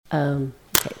Okay.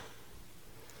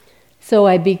 So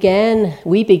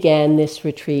we began this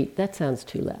retreat, that sounds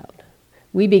too loud.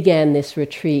 We began this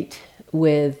retreat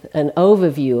with an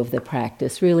overview of the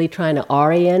practice, really trying to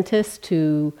orient us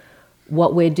to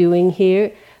what we're doing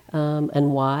here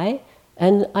and why.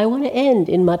 And I want to end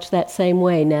in much that same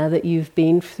way now that you've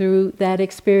been through that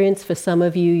experience. For some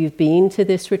of you, you've been to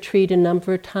this retreat a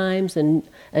number of times and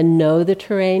know the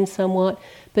terrain somewhat.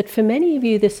 But for many of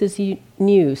you, this is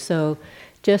new. So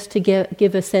just to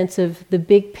give a sense of the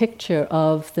big picture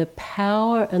of the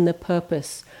power and the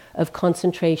purpose of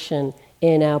concentration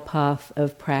in our path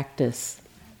of practice.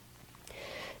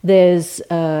 There's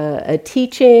a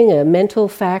teaching, a mental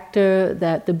factor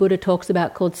that the Buddha talks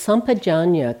about called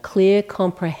sampajanya, clear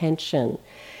comprehension.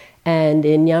 And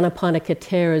in Nyanaponika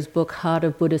Thera's book, Heart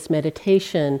of Buddhist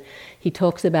Meditation, he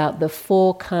talks about the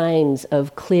 4 kinds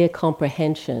of clear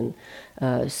comprehension: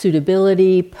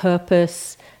 suitability,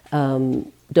 purpose,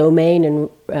 domain, and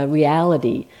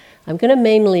reality. I'm going to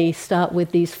mainly start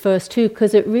with these first 2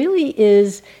 because it really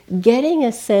is getting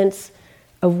a sense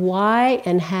of why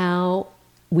and how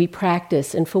we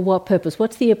practice and for what purpose.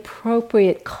 What's the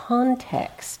appropriate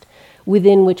context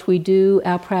within which we do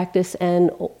our practice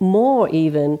and more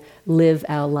even live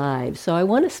our lives. So I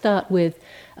want to start with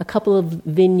a couple of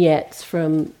vignettes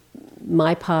from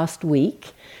my past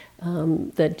week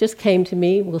that just came to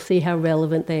me. We'll see how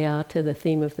relevant they are to the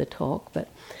theme of the talk. But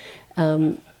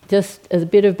just as a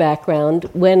bit of background,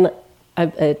 when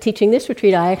I'm teaching this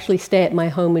retreat, I actually stay at my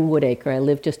home in Woodacre. I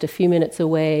live just a few minutes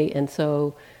away, and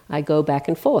so I go back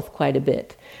and forth quite a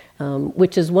bit,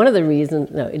 which is one of the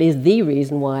reasons, no, it is the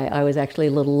reason why I was actually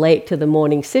a little late to the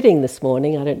morning sitting this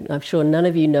morning. I'm sure none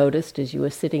of you noticed as you were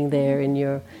sitting there in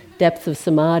your depth of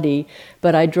samadhi,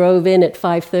 but I drove in at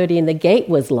 5:30 and the gate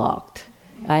was locked.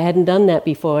 I hadn't done that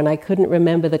before, and I couldn't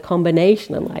remember the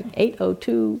combination. I'm like,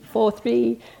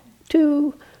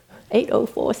 802-432,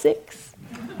 8046.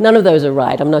 None of those are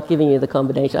right. I'm not giving you the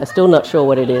combination. I'm still not sure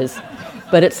what it is.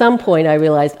 But at some point I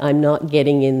realized I'm not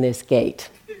getting in this gate,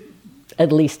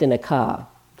 at least in a car.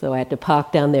 So I had to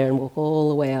park down there and walk all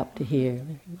the way up to here.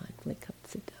 Mindfully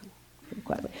sit down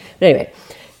quietly. But anyway,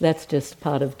 that's just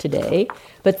part of today.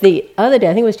 But the other day,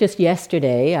 I think it was just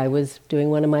yesterday, I was doing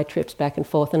one of my trips back and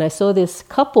forth, and I saw this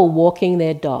couple walking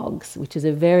their dogs, which is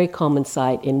a very common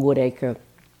sight in Woodacre.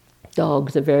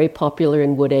 Dogs are very popular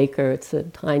in Woodacre. It's a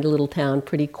tiny little town,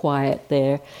 pretty quiet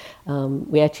there.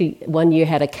 We actually one year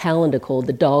had a calendar called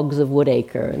the Dogs of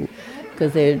Woodacre, and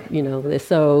because they're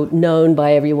so known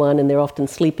by everyone, and they're often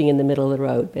sleeping in the middle of the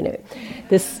road. But anyway,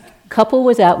 this couple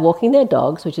was out walking their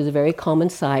dogs, which is a very common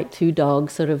sight. 2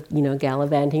 dogs sort of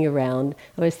gallivanting around.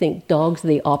 I always think dogs are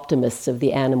the optimists of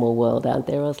the animal world, aren't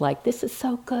they? I was like, this is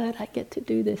so good, I get to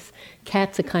do this.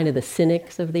 Cats are kind of the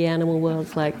cynics of the animal world.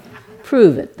 It's like,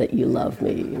 prove it that you love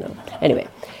me, Anyway,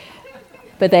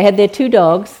 but they had their 2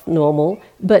 dogs, normal,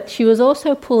 but she was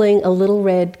also pulling a little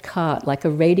red cart, like a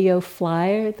radio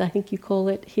flyer, I think you call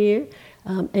it here,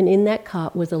 and in that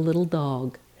cart was a little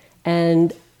dog.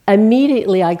 And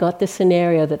immediately I got the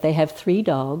scenario that they have 3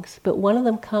 dogs, but one of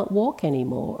them can't walk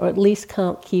anymore, or at least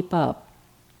can't keep up.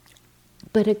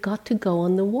 But it got to go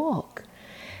on the walk.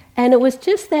 And it was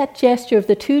just that gesture of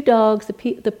the 2 dogs,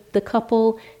 the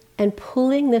couple, and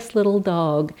pulling this little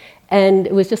dog. And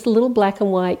it was just a little black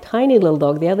and white, tiny little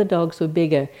dog. The other dogs were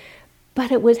bigger.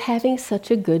 But it was having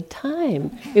such a good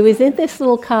time. It was in this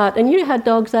little cart, and you know how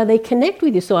dogs are, they connect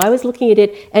with you. So I was looking at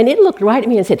it, and it looked right at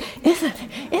me and said,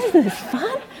 isn't this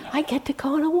fun? I get to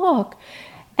go on a walk.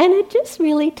 And it just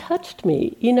really touched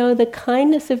me. The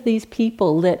kindness of these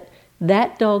people,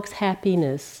 that dog's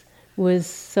happiness was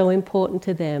so important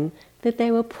to them that they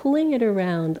were pulling it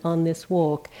around on this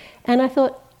walk. And I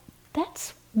thought,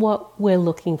 that's what we're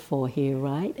looking for here,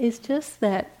 right? Is just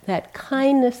that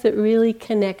kindness that really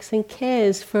connects and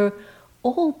cares for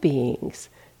all beings,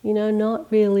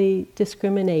 not really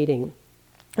discriminating.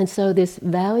 And so this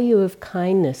value of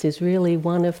kindness is really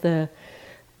one of the,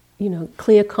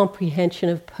 clear comprehension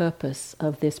of purpose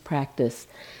of this practice.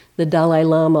 The Dalai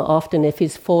Lama often, if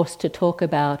he's forced to talk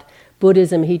about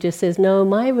Buddhism, he just says, no,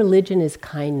 my religion is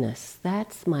kindness.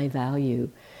 That's my value.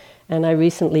 And I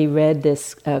recently read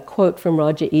this quote from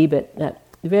Roger Ebert, that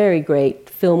very great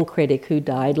film critic who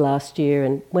died last year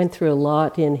and went through a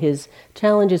lot in his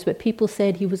challenges, but people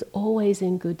said he was always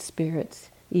in good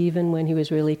spirits, even when he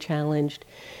was really challenged.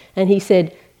 And he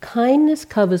said, kindness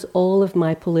covers all of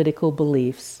my political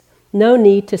beliefs. No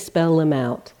need to spell them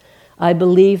out. I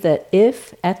believe that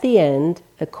if, at the end,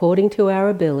 according to our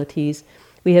abilities,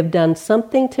 we have done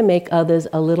something to make others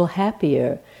a little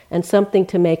happier and something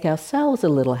to make ourselves a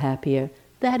little happier,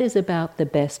 that is about the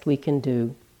best we can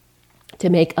do. To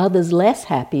make others less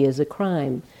happy is a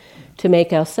crime. To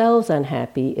make ourselves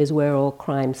unhappy is where all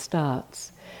crime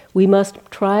starts. We must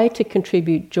try to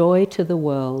contribute joy to the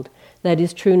world. That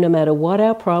is true no matter what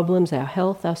our problems, our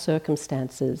health, our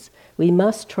circumstances. We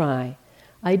must try.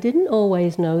 I didn't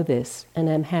always know this, and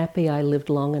I'm happy I lived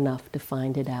long enough to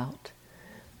find it out.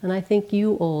 And I think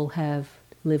you all have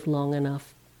lived long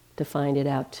enough to find it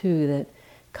out too, that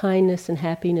kindness and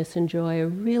happiness and joy are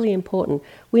really important.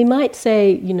 We might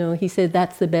say, he said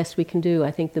that's the best we can do.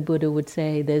 I think the Buddha would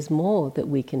say there's more that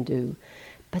we can do.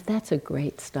 But that's a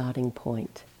great starting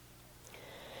point.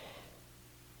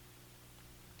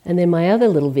 And then my other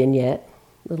little vignette,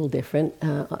 a little different,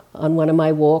 on one of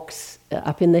my walks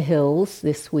up in the hills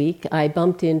this week, I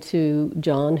bumped into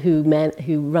John, who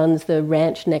runs the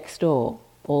ranch next door,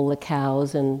 all the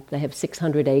cows, and they have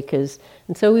 600 acres.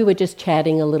 And so we were just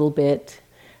chatting a little bit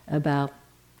about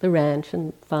the ranch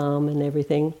and farm and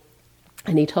everything.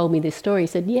 And he told me this story. He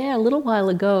said, a little while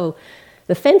ago,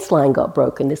 the fence line got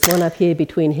broken, this one up here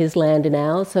between his land and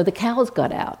ours, so the cows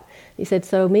got out. He said,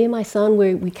 so me and my son,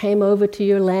 we came over to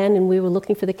your land and we were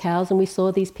looking for the cows and we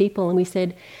saw these people and we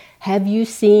said, have you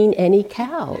seen any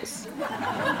cows?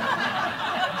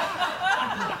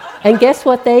 And guess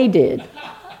what they did?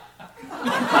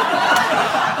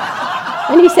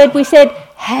 And we said,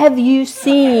 have you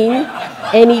seen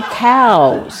any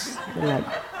cows?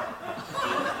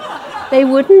 They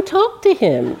wouldn't talk to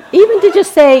him, even to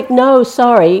just say, no,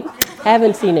 sorry,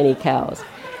 haven't seen any cows.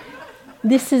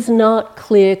 This is not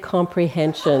clear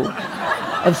comprehension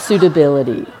of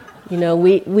suitability.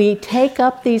 We take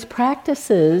up these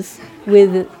practices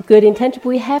with good intention, but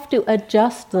we have to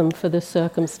adjust them for the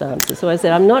circumstances. So I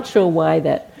said, I'm not sure why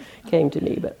that came to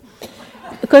me, but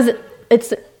because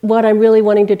it's what I'm really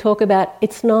wanting to talk about.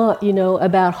 It's not,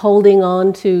 about holding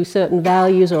on to certain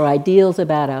values or ideals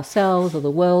about ourselves or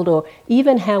the world or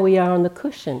even how we are on the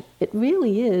cushion. It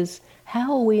really is,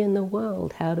 how are we in the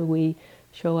world? How do we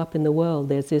show up in the world?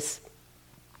 There's this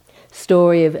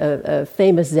story of a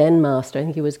famous Zen master, I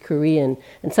think he was Korean,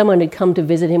 and someone had come to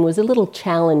visit him. It was a little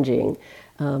challenging,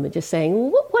 just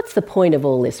saying, what's the point of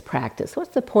all this practice?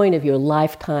 What's the point of your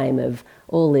lifetime of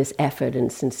all this effort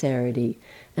and sincerity?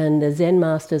 And the Zen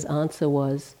master's answer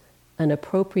was an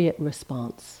appropriate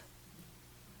response,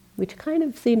 which kind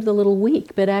of seems a little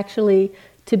weak, but actually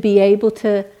to be able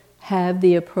to have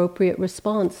the appropriate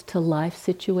response to life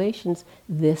situations,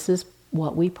 this is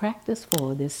what we practice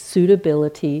for, this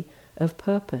suitability of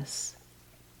purpose.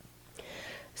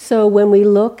 So when we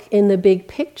look in the big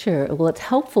picture, it's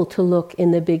helpful to look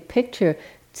in the big picture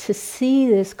to see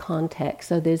this context.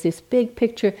 So there's this big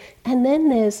picture, and then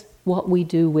there's what we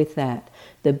do with that,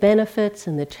 the benefits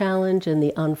and the challenge and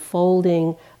the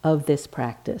unfolding of this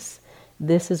practice.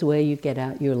 This is where you get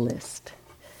out your list.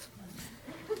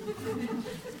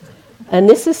 And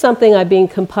this is something I've been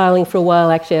compiling for a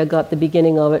while. Actually, I got the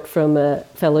beginning of it from a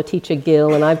fellow teacher,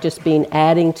 Gil, and I've just been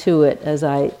adding to it as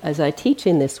I teach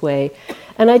in this way.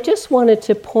 And I just wanted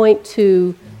to point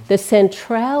to the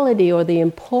centrality or the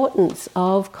importance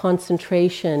of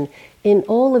concentration in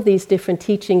all of these different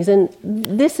teachings. And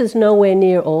this is nowhere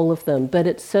near all of them, but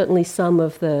it's certainly some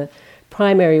of the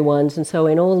primary ones. And so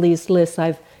in all these lists,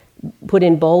 I've put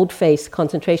in boldface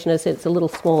concentration. As I said, it's a little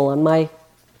small on my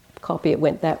copy, it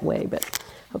went that way, but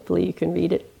hopefully you can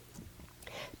read it.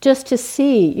 Just to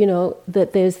see,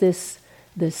 that there's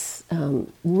this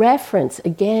reference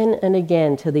again and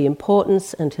again to the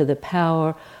importance and to the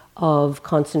power of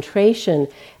concentration,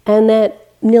 and that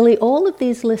nearly all of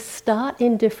these lists start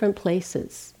in different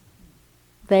places.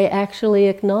 They actually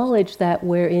acknowledge that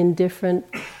we're in different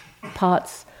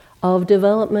parts of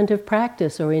development of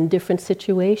practice or in different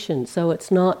situations. So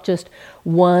it's not just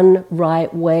one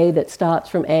right way that starts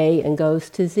from A and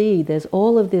goes to Z. There's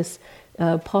all of this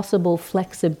possible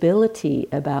flexibility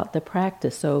about the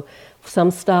practice. So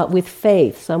some start with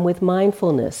faith, some with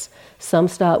mindfulness, some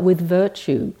start with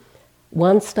virtue.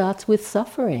 One starts with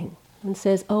suffering and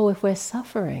says, if we're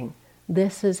suffering,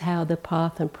 this is how the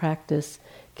path and practice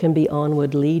can be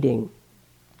onward leading.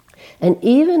 And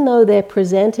even though they're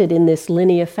presented in this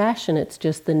linear fashion, it's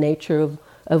just the nature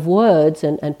of words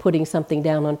and putting something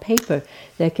down on paper,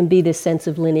 there can be this sense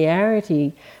of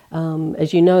linearity.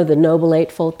 As you know, the Noble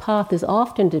Eightfold Path is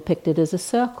often depicted as a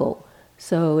circle.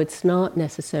 So it's not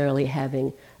necessarily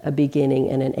having a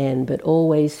beginning and an end, but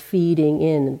always feeding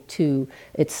into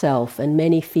itself and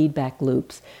many feedback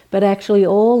loops. But actually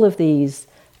all of these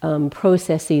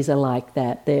processes are like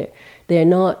that. They're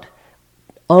not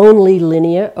only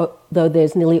linear, though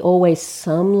there's nearly always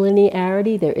some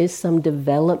linearity. There is some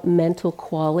developmental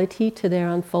quality to their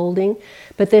unfolding,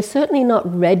 but they're certainly not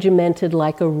regimented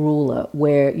like a ruler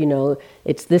where,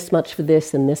 it's this much for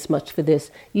this and this much for this.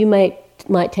 You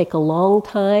might take a long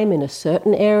time in a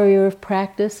certain area of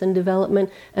practice and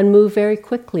development and move very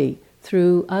quickly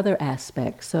through other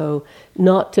aspects. So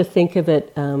not to think of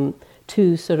it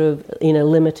too sort of in a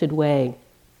limited way.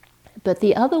 But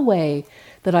the other way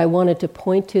that I wanted to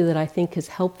point to that I think is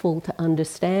helpful to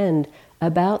understand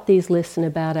about these lists and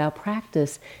about our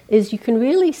practice is you can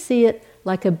really see it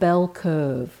like a bell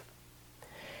curve.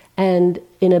 And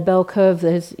in a bell curve,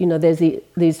 there's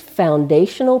these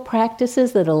foundational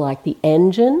practices that are like the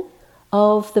engine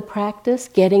of the practice,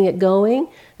 getting it going.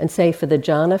 And say for the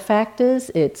jhana factors,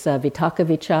 it's vitaka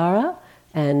vichara,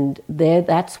 and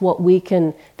that's what we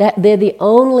can. They're the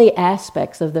only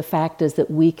aspects of the factors that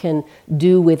we can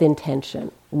do with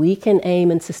intention. We can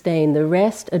aim and sustain. The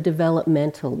rest are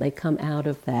developmental. They come out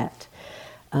of that.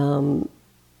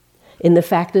 In the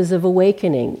factors of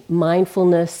awakening,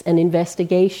 mindfulness and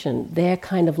investigation, they're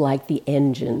kind of like the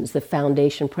engines, the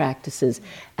foundation practices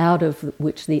out of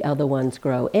which the other ones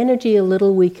grow. Energy, a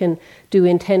little we can do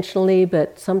intentionally,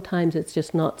 but sometimes it's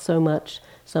just not so much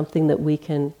something that we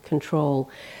can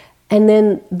control. And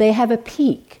then they have a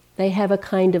peak. They have a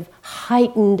kind of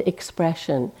heightened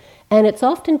expression. And it's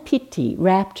often piti,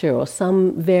 rapture, or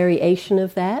some variation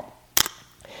of that.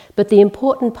 But the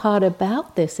important part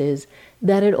about this is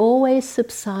that it always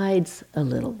subsides a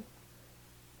little.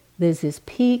 There's this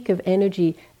peak of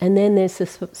energy, and then there's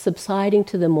this subsiding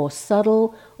to the more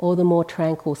subtle or the more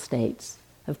tranquil states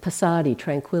of passaddhi,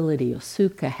 tranquility, or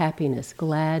sukha, happiness,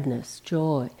 gladness,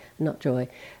 joy, not joy,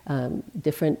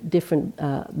 different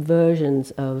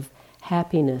versions of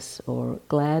happiness or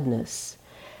gladness.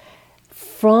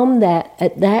 From that,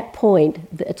 at that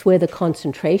point, that's where the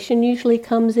concentration usually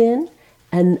comes in.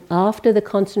 And after the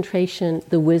concentration,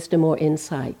 the wisdom or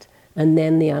insight, and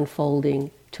then the unfolding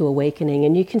to awakening.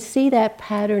 And you can see that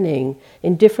patterning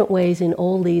in different ways in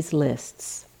all these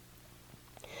lists.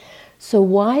 So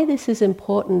why this is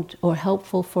important or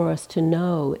helpful for us to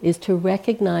know is to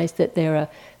recognize that there are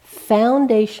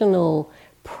foundational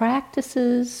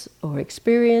practices or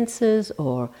experiences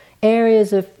or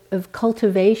areas of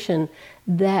cultivation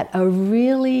that are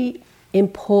really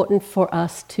important for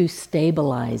us to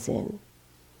stabilize in.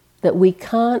 That we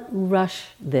can't rush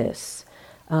this.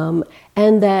 And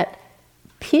that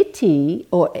piti,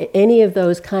 or any of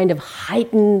those kind of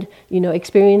heightened,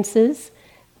 experiences,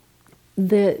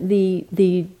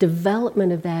 the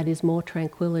development of that is more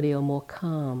tranquility or more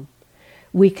calm.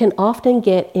 We can often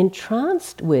get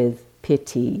entranced with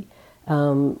piti.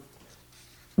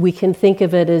 We can think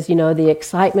of it as, the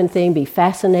excitement thing, be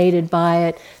fascinated by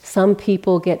it. Some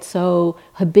people get so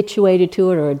habituated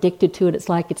to it or addicted to it, it's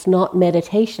like it's not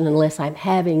meditation unless I'm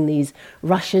having these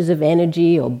rushes of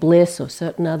energy or bliss or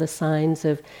certain other signs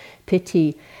of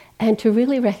piti. And to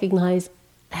really recognize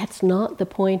that's not the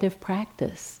point of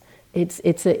practice.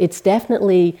 It's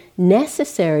definitely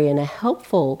necessary and a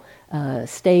helpful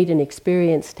state and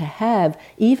experience to have,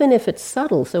 even if it's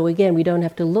subtle. So again, we don't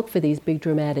have to look for these big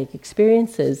dramatic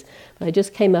experiences. But I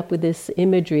just came up with this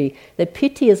imagery that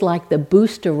piti is like the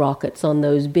booster rockets on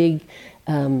those big,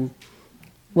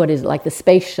 like the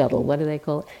space shuttle, what do they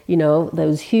call it?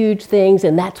 Those huge things,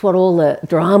 and that's what all the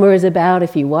drama is about.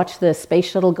 If you watch the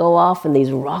space shuttle go off and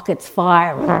these rockets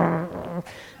fire,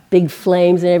 big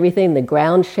flames and everything, the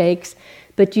ground shakes.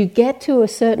 But you get to a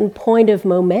certain point of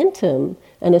momentum,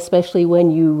 and especially when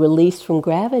you release from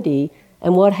gravity,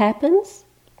 and what happens?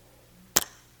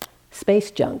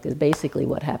 Space junk is basically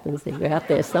what happens. They're out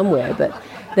there somewhere, but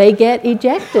they get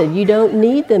ejected. You don't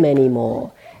need them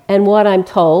anymore. And what I'm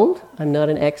told, I'm not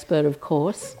an expert, of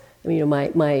course.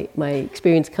 My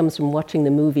experience comes from watching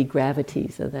the movie Gravity,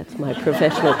 so that's my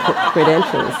professional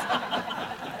credentials.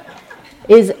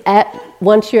 Is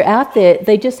once you're out there,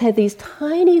 they just have these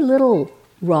tiny little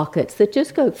rockets that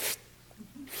just go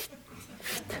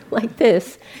like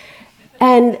this.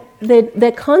 And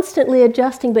they're constantly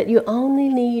adjusting, but you only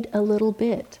need a little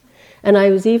bit. And I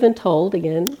was even told,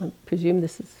 again, I presume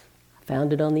this is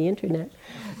founded on the internet,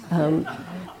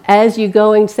 as you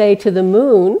going, say, to the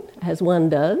moon, as one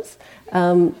does,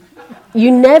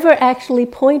 you never actually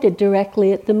point it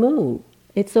directly at the moon.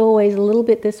 It's always a little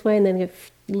bit this way and then a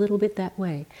little bit that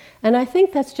way. And I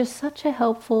think that's just such a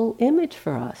helpful image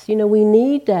for us. We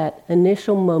need that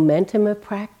initial momentum of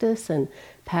practice and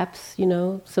perhaps,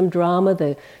 some drama,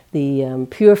 the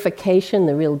purification,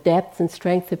 the real depth and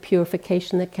strength of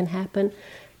purification that can happen.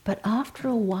 But after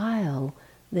a while,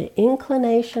 the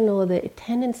inclination or the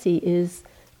tendency is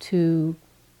to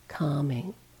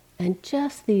calming. And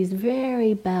just these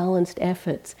very balanced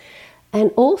efforts.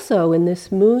 And also in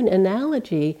this moon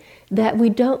analogy, that we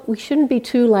shouldn't be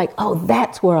too like, oh,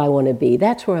 that's where I want to be,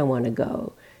 that's where I want to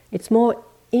go. It's more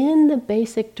in the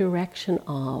basic direction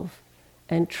of,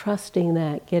 and trusting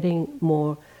that, getting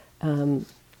more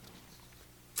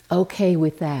okay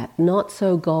with that, not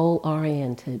so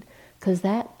goal-oriented, because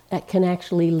that can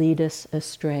actually lead us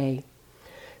astray.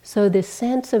 So this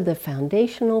sense of the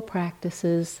foundational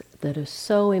practices that are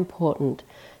so important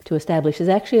to establish. There's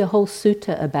actually a whole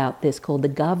sutta about this called the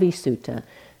Gavi Sutta,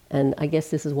 and I guess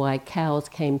this is why cows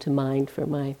came to mind for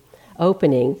my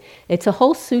opening. It's a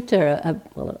whole sutta,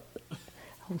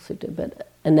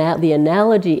 but the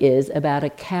analogy is about a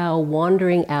cow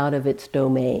wandering out of its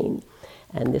domain.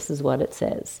 And this is what it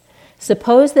says.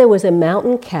 Suppose there was a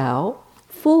mountain cow,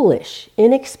 foolish,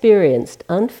 inexperienced,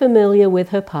 unfamiliar with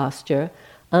her pasture,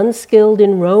 unskilled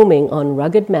in roaming on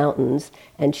rugged mountains,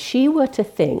 and she were to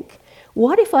think,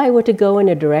 what if I were to go in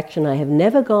a direction I have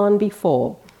never gone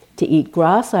before, to eat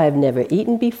grass I have never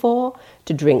eaten before,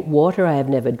 to drink water I have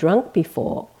never drunk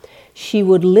before? She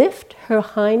would lift her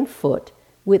hind foot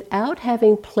without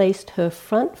having placed her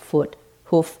front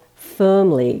hoof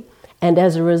firmly, and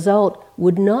as a result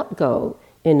would not go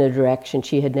in a direction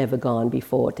she had never gone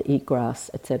before to eat grass,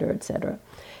 etc., etc.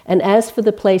 And as for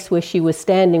the place where she was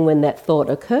standing when that thought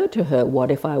occurred to her,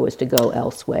 what if I was to go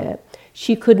elsewhere?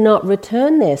 She could not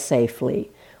return there safely.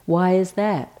 Why is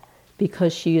that?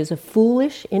 Because she is a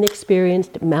foolish,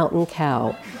 inexperienced mountain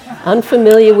cow,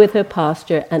 unfamiliar with her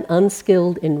pasture and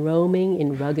unskilled in roaming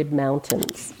in rugged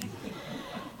mountains.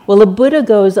 Well, the Buddha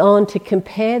goes on to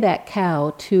compare that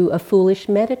cow to a foolish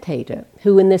meditator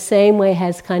who in the same way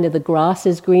has kind of the grass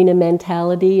is greener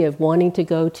mentality of wanting to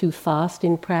go too fast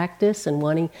in practice and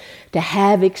wanting to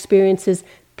have experiences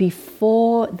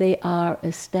before they are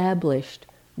established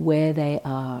where they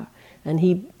are. And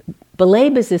he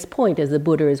belabors this point, as the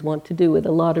Buddha is wont to do with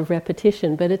a lot of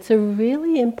repetition, but it's a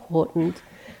really important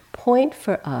point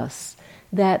for us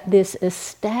that this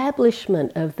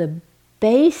establishment of the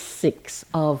basics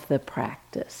of the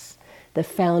practice, the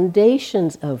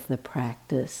foundations of the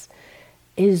practice,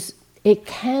 it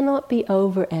cannot be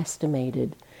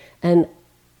overestimated. And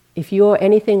if you're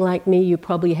anything like me, you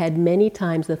probably had many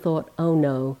times the thought, oh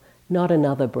no, not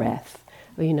another breath,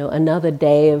 or another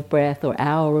day of breath or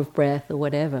hour of breath or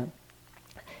whatever.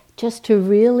 Just to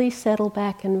really settle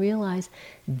back and realize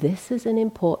this is an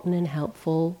important and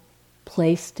helpful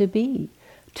place to be.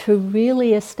 To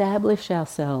really establish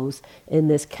ourselves in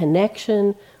this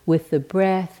connection with the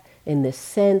breath, in this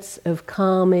sense of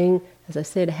calming, as I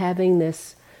said, having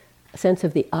this sense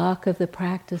of the arc of the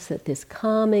practice, that this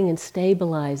calming and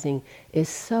stabilizing is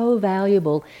so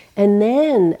valuable. And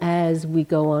then as we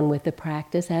go on with the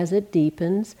practice, as it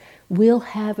deepens, we'll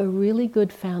have a really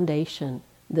good foundation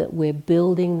that we're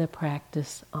building the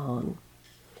practice on.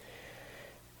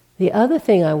 The other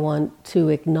thing I want to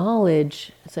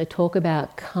acknowledge as I talk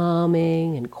about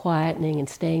calming and quietening and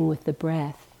staying with the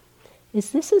breath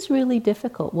is this is really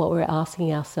difficult, what we're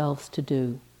asking ourselves to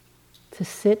do. To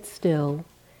sit still,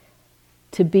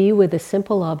 to be with a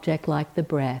simple object like the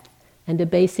breath, and to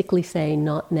basically say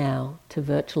not now to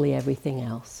virtually everything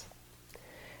else.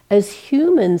 As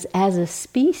humans, as a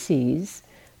species,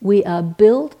 we are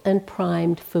built and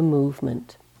primed for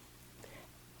movement.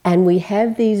 And we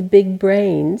have these big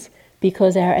brains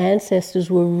because our ancestors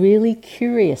were really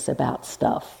curious about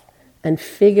stuff and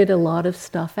figured a lot of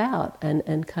stuff out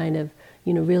and kind of,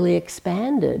 really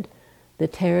expanded the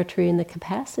territory and the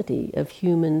capacity of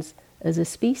humans as a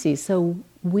species. So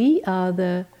we are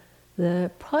the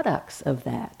products of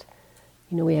that.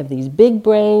 We have these big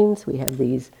brains, we have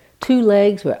these 2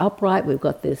 legs, we're upright, we've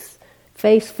got this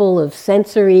face full of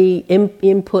sensory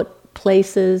input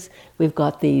places, we've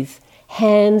got these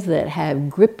hands that have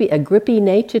a grippy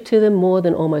nature to them more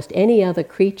than almost any other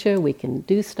creature. We can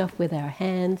do stuff with our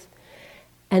hands.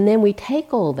 And then we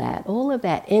take all of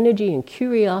that energy and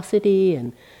curiosity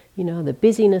and, the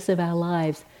busyness of our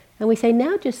lives, and we say,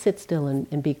 now just sit still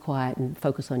and be quiet and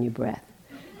focus on your breath.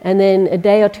 And then a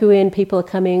day or 2 in, people are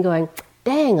coming and going,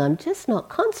 dang, I'm just not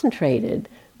concentrated.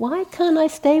 Why can't I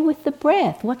stay with the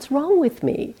breath? What's wrong with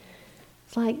me?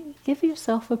 It's like, give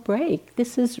yourself a break.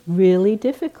 This is really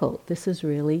difficult. This is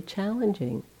really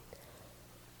challenging.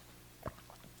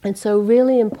 And so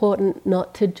really important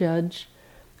not to judge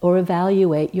or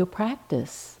evaluate your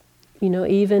practice.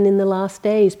 Even in the last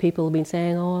days, people have been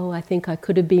saying, oh, I think I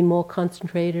could have been more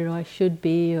concentrated, or I should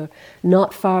be, or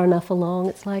not far enough along.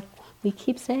 It's like we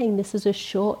keep saying this is a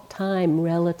short time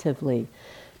relatively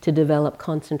to develop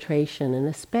concentration, and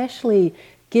especially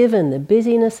given the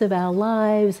busyness of our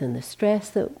lives and the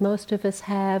stress that most of us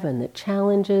have and the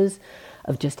challenges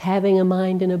of just having a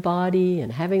mind and a body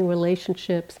and having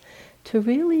relationships, to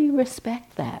really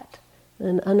respect that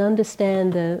and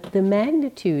understand the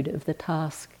magnitude of the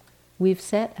task we've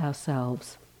set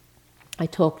ourselves. I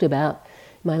talked about,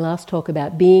 my last talk,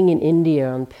 about being in India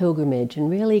on pilgrimage and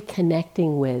really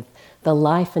connecting with the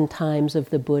life and times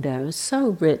of the Buddha. It was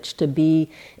so rich to be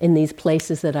in these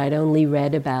places that I'd only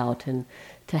read about, and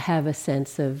to have a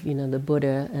sense of, the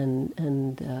Buddha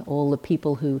and all the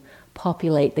people who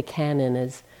populate the canon.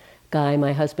 As Guy,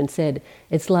 my husband, said,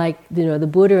 it's like, the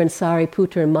Buddha and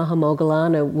Sariputra and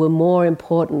Mahamoggallana were more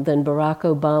important than Barack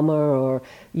Obama or,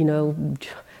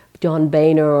 John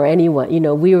Boehner or anyone.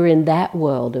 We were in that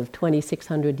world of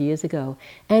 2,600 years ago.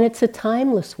 And it's a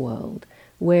timeless world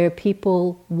where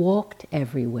people walked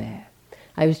everywhere.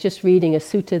 I was just reading a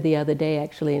sutta the other day,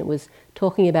 actually, and it was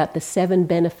talking about the 7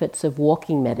 benefits of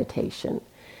walking meditation.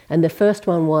 And the first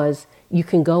one was, you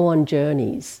can go on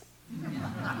journeys.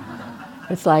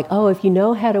 It's like, if you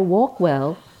know how to walk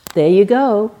well, there you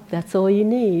go. That's all you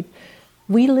need.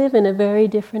 We live in a very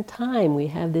different time. We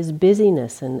have this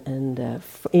busyness and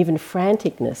even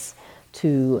franticness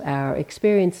to our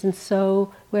experience. And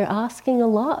so we're asking a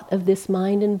lot of this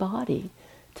mind and body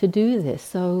to do this.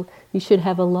 So you should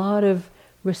have a lot of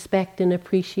respect and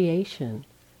appreciation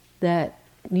that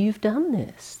you've done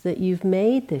this, that you've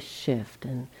made this shift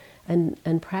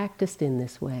and practiced in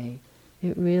this way.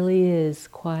 It really is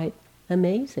quite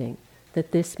amazing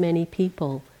that this many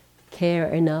people care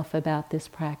enough about this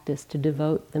practice to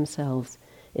devote themselves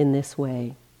in this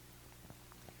way.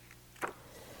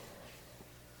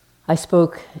 I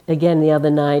spoke again the other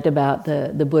night about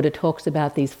the Buddha talks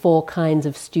about these 4 kinds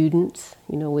of students,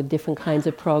 with different kinds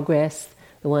of progress.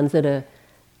 The ones that are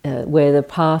where the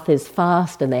path is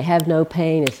fast and they have no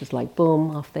pain, it's just like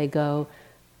boom, off they go.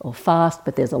 Or fast,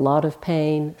 but there's a lot of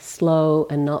pain, slow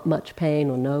and not much pain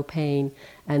or no pain,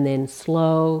 and then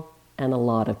slow and a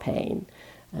lot of pain.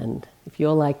 And if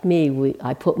you're like me,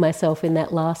 I put myself in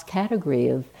that last category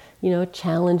of,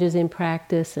 challenges in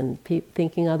practice and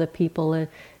thinking other people are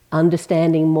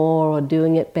understanding more or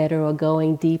doing it better or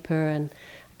going deeper. And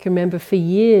I can remember for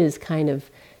years kind of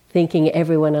thinking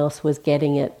everyone else was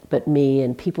getting it but me,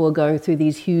 and people were going through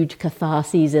these huge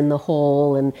catharses in the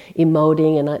hall and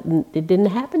emoting, and it didn't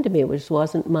happen to me. It just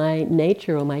wasn't my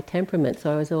nature or my temperament,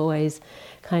 so I was always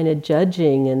kind of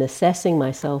judging and assessing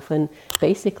myself and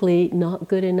basically not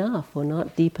good enough or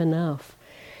not deep enough.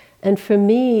 And for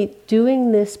me,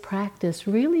 doing this practice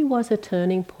really was a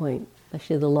turning point,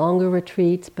 especially the longer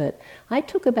retreats, but I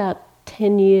took about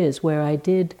 10 years where I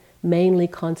did mainly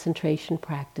concentration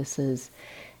practices.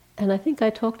 And I think I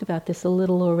talked about this a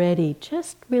little already,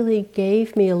 just really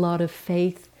gave me a lot of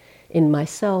faith in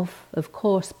myself, of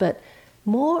course, but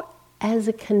more as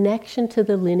a connection to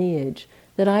the lineage,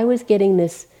 that I was getting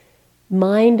this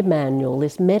mind manual,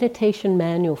 this meditation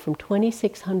manual from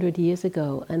 2,600 years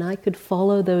ago, and I could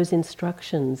follow those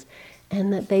instructions,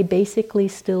 and that they basically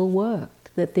still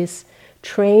worked, that this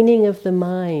training of the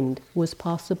mind was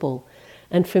possible.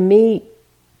 And for me,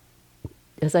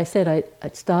 as I said, I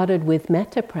started with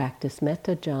metta practice,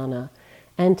 metta jhana,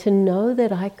 and to know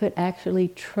that I could actually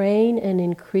train and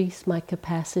increase my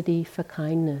capacity for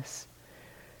kindness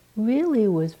really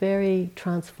was very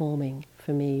transforming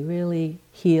for me, really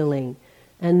healing.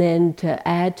 And then to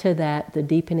add to that the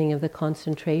deepening of the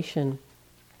concentration,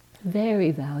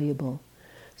 very valuable.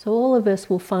 So all of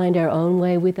us will find our own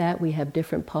way with that. We have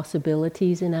different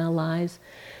possibilities in our lives.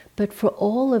 But for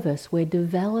all of us, we're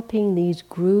developing these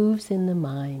grooves in the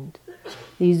mind,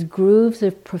 these grooves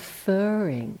of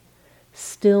preferring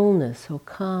stillness or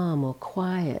calm or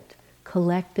quiet,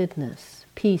 collectedness,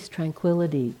 peace,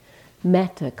 tranquility,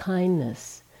 metta,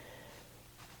 kindness.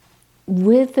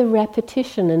 With the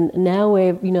repetition, and now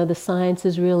we're, the science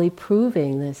is really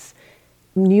proving this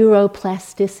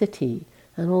neuroplasticity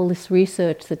and all this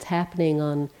research that's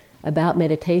happening about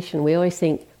meditation. We always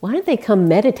think, why don't they come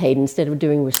meditate instead of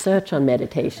doing research on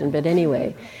meditation? But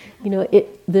anyway,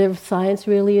 the science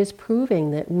really is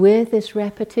proving that with this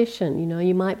repetition,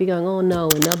 you might be going, oh no,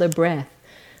 another breath.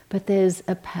 But there's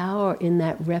a power in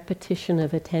that repetition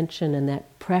of attention and that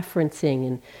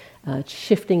preferencing and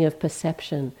shifting of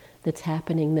perception that's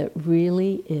happening that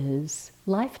really is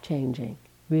life-changing,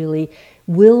 really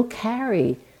will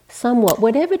carry somewhat,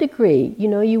 whatever degree.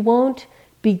 You won't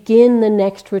begin the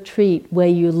next retreat where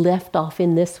you left off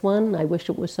in this one. I wish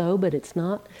it were so, but it's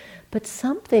not. But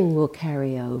something will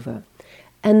carry over.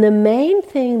 And the main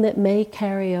thing that may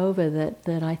carry over,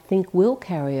 that I think will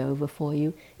carry over for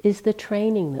you, is the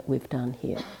training that we've done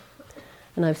here.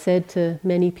 And I've said to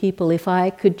many people, if I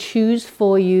could choose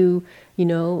for you,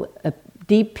 a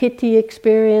deep piti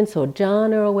experience or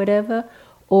jhana or whatever,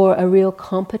 or a real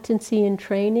competency in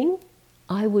training,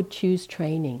 I would choose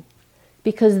training.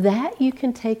 Because that you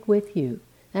can take with you.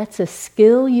 That's a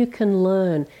skill you can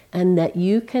learn and that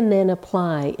you can then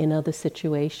apply in other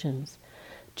situations.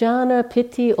 Jhana,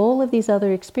 piti, all of these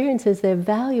other experiences, they're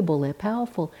valuable, they're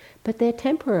powerful, but they're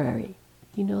temporary.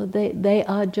 They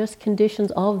are just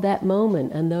conditions of that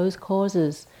moment and those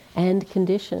causes and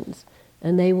conditions.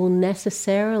 And they will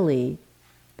necessarily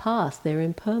pass, they're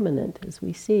impermanent, as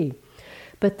we see.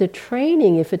 But the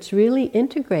training, if it's really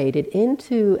integrated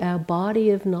into our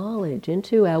body of knowledge,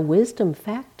 into our wisdom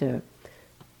factor,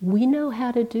 we know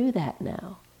how to do that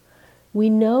now.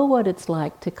 We know what it's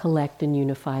like to collect and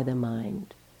unify the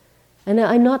mind. And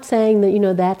I'm not saying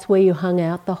that, that's where you hung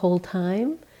out the whole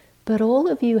time, but all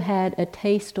of you had a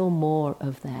taste or more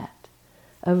of that,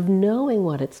 of knowing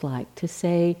what it's like to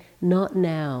say, not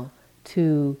now,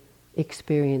 to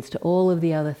experience, to all of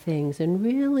the other things, and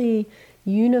really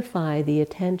unify the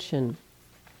attention,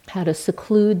 how to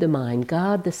seclude the mind,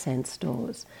 guard the sense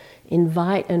doors,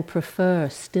 invite and prefer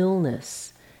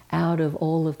stillness out of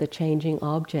all of the changing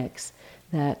objects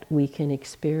that we can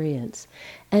experience.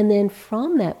 And then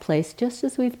from that place, just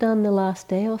as we've done the last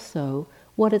day or so,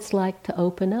 what it's like to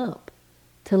open up,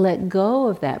 to let go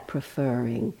of that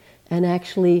preferring and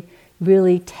actually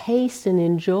really taste and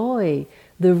enjoy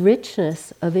the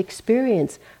richness of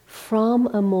experience from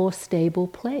a more stable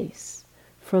place,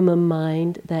 from a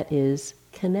mind that is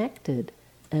connected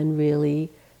and really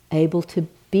able to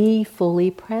be fully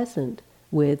present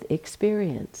with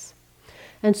experience.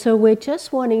 And so we're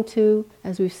just wanting to,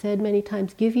 as we've said many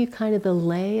times, give you kind of the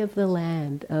lay of the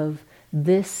land of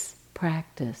this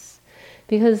practice.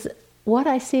 Because what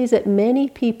I see is that many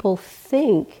people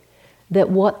think that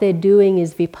what they're doing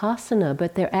is vipassana,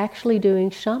 but they're actually doing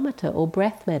shamatha or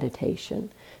breath meditation.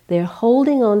 They're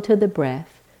holding on to the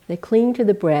breath, they're clinging to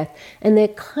the breath, and they're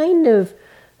kind of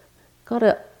got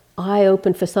an eye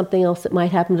open for something else that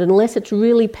might happen. But unless it's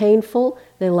really painful,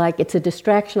 they're like, it's a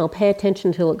distraction, I'll pay attention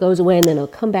until it goes away, and then I'll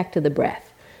come back to the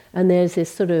breath. And there's this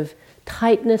sort of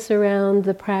tightness around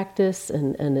the practice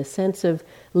and a sense of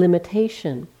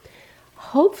limitation.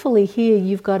 Hopefully here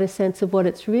you've got a sense of what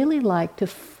it's really like to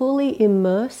fully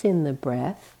immerse in the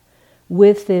breath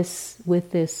with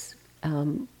this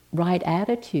right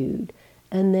attitude,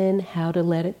 and then how to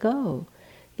let it go.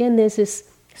 Again, there's this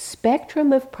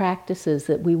spectrum of practices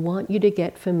that we want you to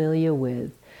get familiar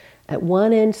with. At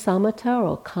one end, samatha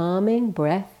or calming,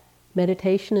 breath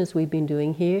meditation as we've been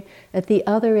doing here. At the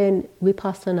other end,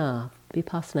 vipassana,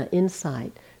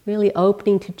 insight, really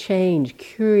opening to change,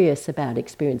 curious about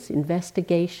experience,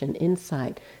 investigation,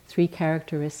 insight, 3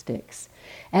 characteristics.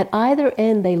 At either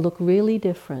end, they look really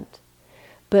different.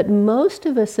 But most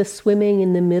of us are swimming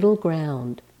in the middle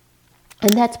ground.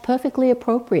 And that's perfectly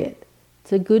appropriate.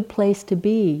 It's a good place to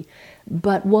be.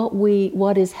 But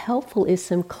what is helpful is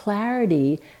some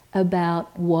clarity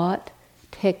about what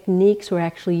techniques we're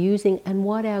actually using and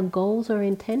what our goals or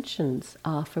intentions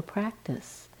are for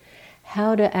practice.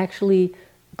 How to actually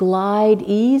glide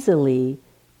easily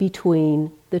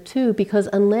between the two, because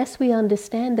unless we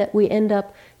understand that, we end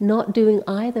up not doing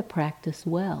either practice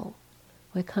well.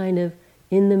 We're kind of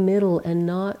in the middle and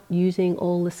not using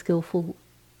all the skillful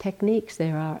techniques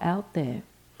there are out there.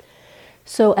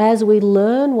 So as we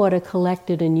learn what a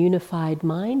collected and unified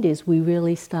mind is, we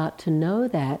really start to know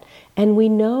that, and we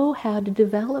know how to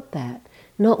develop that.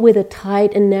 Not with a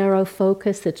tight and narrow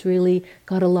focus that's really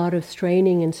got a lot of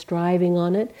straining and striving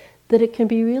on it, that it can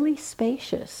be really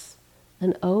spacious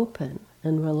and open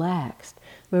and relaxed.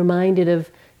 I'm reminded of,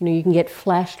 you can get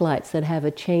flashlights that have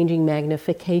a changing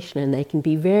magnification, and they can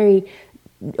be very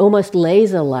almost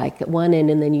laser-like at one end,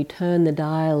 and then you turn the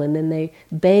dial, and then they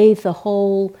bathe the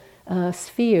whole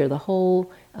sphere, the whole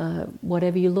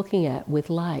whatever you're looking at, with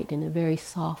light in a very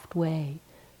soft way.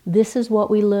 This is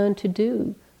what we learn to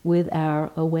do with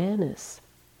our awareness.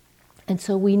 And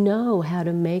so we know how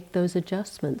to make those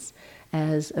adjustments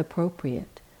as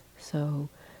appropriate. So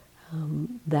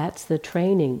that's the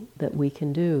training that we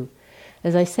can do.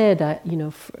 As I said,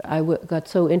 I got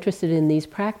so interested in these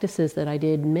practices that I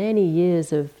did many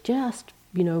years of just,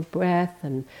 breath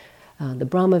and the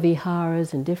Brahma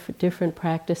Viharas and different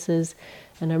practices.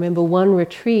 And I remember one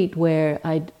retreat where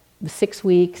 6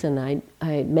 weeks, and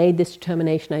I made this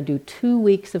determination I'd do 2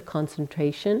 weeks of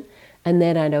concentration, and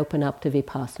then I'd open up to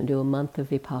Vipassana, do a month of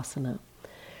Vipassana.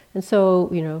 And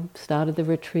so, started the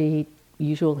retreat,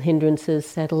 usual hindrances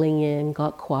settling in,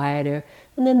 got quieter.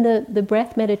 And then the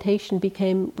breath meditation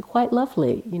became quite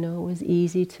lovely. It was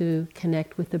easy to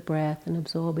connect with the breath and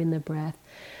absorb in the breath.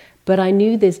 But I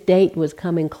knew this date was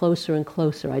coming closer and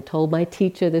closer. I told my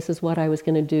teacher this is what I was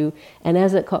going to do. And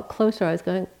as it got closer, I was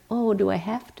going, oh, do I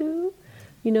have to?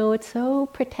 It's so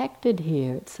protected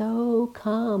here. It's so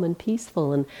calm and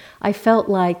peaceful. And I felt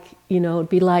like, it'd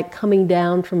be like coming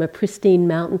down from a pristine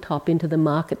mountaintop into the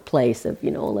marketplace of,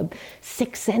 all the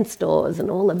 6 cent stores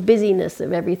and all the busyness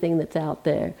of everything that's out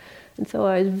there. And so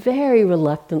I was very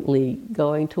reluctantly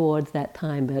going towards that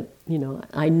time. But,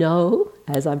 I know,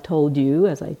 as I've told you,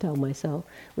 as I tell myself,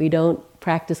 we don't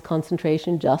practice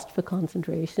concentration just for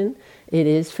concentration. It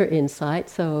is for insight.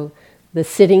 So the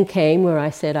sitting came where I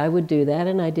said I would do that,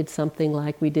 and I did something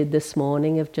like we did this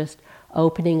morning of just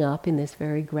opening up in this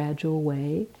very gradual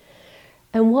way.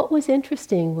 And what was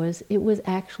interesting was it was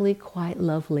actually quite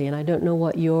lovely. And I don't know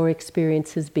what your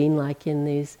experience has been like in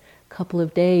these couple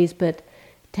of days, but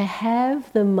to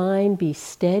have the mind be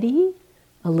steady,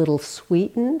 a little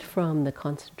sweetened from the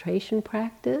concentration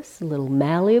practice, a little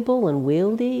malleable and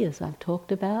wieldy, as I've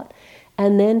talked about,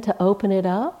 and then to open it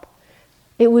up,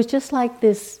 it was just like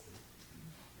this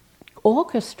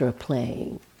orchestra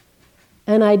playing.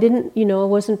 And I didn't, I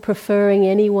wasn't preferring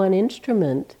any one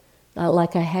instrument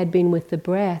like I had been with the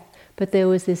breath, but there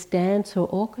was this dance or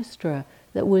orchestra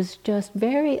that was just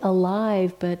very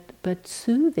alive but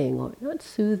soothing, or not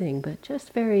soothing, but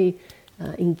just very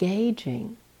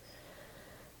engaging.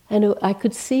 And I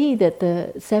could see that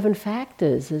the 7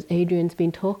 factors, as Adrian's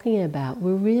been talking about,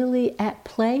 were really at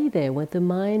play there with the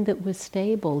mind that was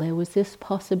stable. There was this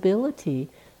possibility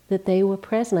that they were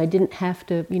present. I didn't have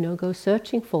to, go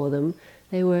searching for them.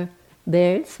 They were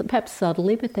there, perhaps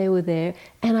subtly, but they were there,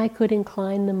 and I could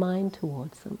incline the mind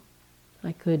towards them.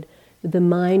 The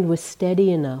mind was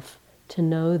steady enough to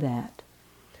know that.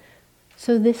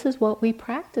 So this is what we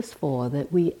practice for,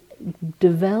 that we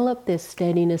develop this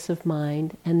steadiness of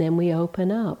mind, and then we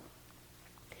open up.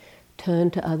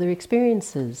 Turn to other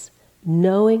experiences,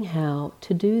 knowing how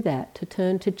to do that, to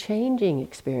turn to changing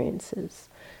experiences.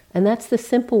 And that's the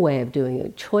simple way of doing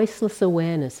it. Choiceless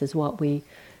awareness is what we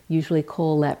usually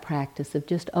call that practice of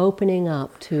just opening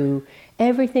up to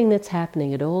everything that's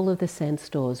happening at all of the sense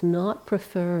doors, not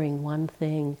preferring one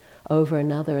thing over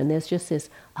another. And there's just this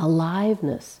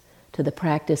aliveness to the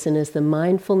practice. And as the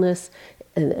mindfulness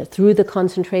through the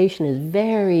concentration is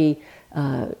very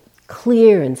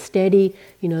clear and steady,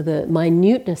 the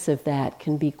minuteness of that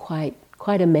can be quite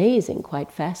amazing, quite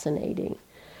fascinating.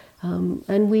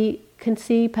 And we can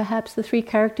see perhaps the 3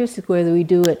 characteristics, whether we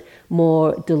do it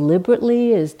more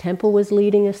deliberately, as Temple was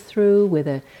leading us through, with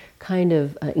a kind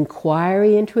of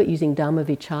inquiry into it, using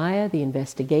Dhammavichaya, the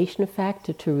investigation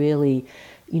factor, to really,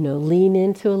 lean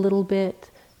into a little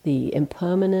bit the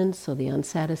impermanence or the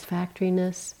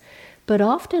unsatisfactoriness. But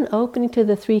often opening to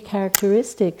the 3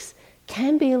 characteristics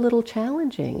can be a little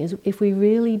challenging, if we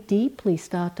really deeply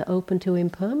start to open to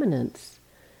impermanence.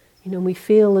 We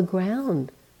feel the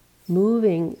ground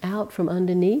moving out from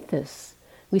underneath us.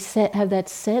 We have that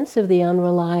sense of the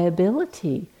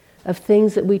unreliability of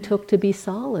things that we took to be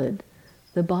solid,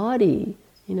 the body,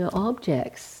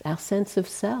 objects, our sense of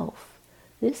self.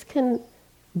 This can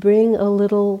bring a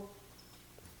little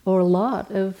or a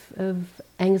lot of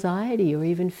anxiety or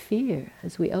even fear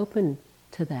as we open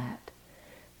to that.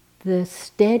 The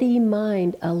steady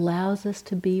mind allows us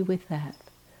to be with that,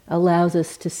 allows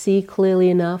us to see clearly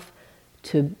enough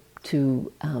to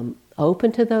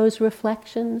open to those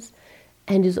reflections,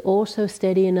 and is also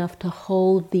steady enough to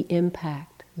hold the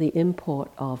impact, the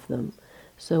import of them.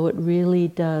 So it really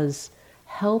does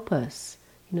help us,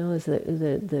 as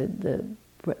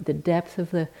the depth of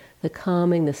the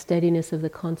calming, the steadiness of the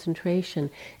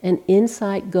concentration, and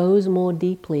insight goes more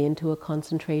deeply into a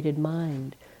concentrated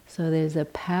mind. So there's a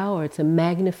power, it's a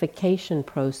magnification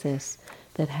process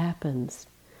that happens.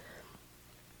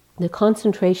 The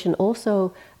concentration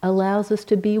also allows us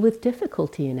to be with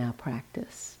difficulty in our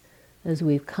practice. As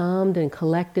we've calmed and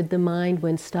collected the mind,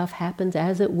 when stuff happens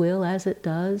as it will, as it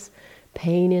does,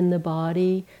 pain in the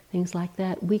body, things like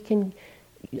that, we can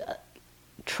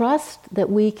trust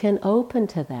that we can open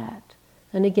to that.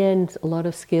 And again, a lot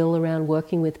of skill around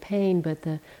working with pain, but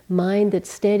the mind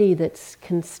that's steady, that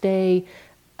can stay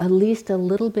at least a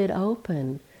little bit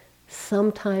open,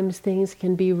 sometimes things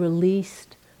can be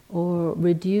released or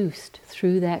reduced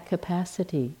through that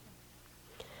capacity.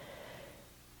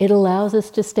 It allows us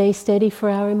to stay steady for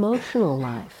our emotional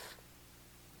life.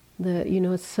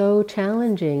 It's so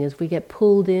challenging as we get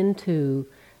pulled into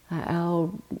our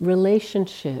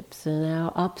relationships and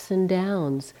our ups and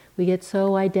downs. We get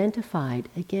so identified.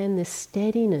 Again, this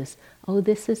steadiness. Oh,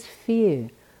 this is fear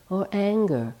or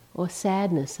anger or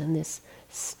sadness, and this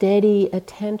steady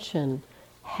attention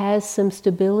has some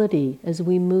stability as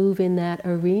we move in that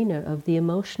arena of the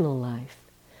emotional life,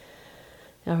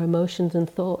 our emotions and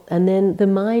thought. And then the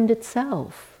mind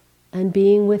itself, and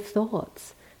being with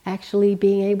thoughts, actually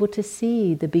being able to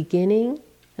see the beginning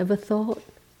of a thought,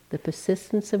 the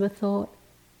persistence of a thought,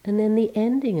 and then the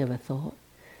ending of a thought.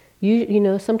 You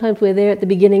know, sometimes we're there at the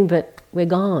beginning, but we're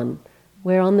gone.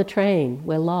 We're on the train,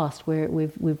 we're lost,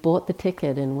 we've bought the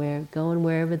ticket and we're going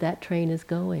wherever that train is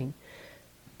going.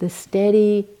 The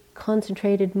steady,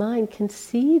 concentrated mind can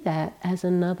see that as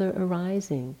another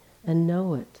arising and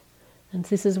know it. And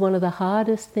this is one of the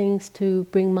hardest things to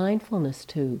bring mindfulness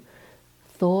to,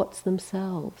 thoughts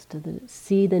themselves, to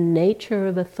see the nature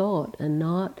of a thought and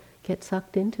not get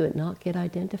sucked into it, not get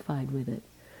identified with it.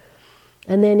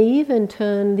 And then even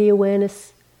turn the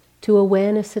awareness to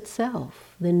awareness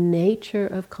itself, the nature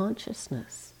of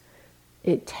consciousness.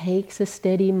 It takes a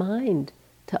steady mind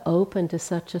to open to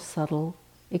such a subtle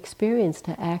experience,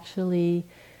 to actually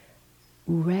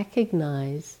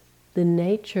recognize the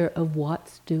nature of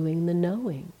what's doing the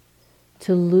knowing,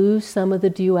 to lose some of the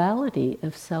duality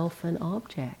of self and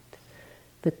object.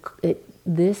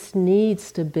 This needs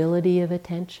stability of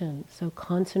attention, so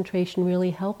concentration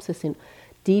really helps us in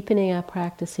deepening our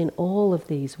practice in all of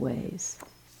these ways.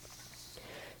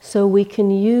 So we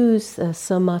can use the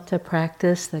samatha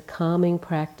practice, the calming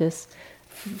practice,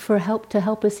 to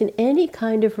help us in any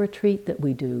kind of retreat that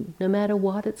we do, no matter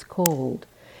what it's called.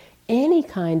 Any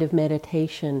kind of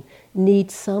meditation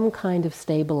needs some kind of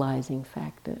stabilizing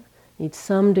factor, needs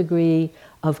some degree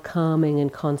of calming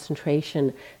and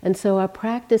concentration. And so our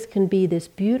practice can be this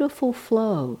beautiful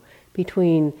flow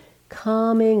between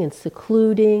calming and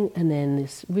secluding, and then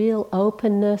this real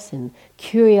openness and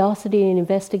curiosity and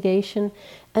investigation,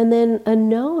 and then a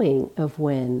knowing of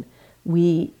when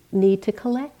we need to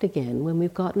collect again, when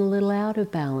we've gotten a little out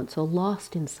of balance or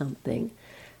lost in something.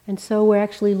 And so we're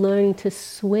actually learning to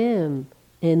swim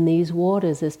in these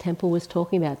waters, as Temple was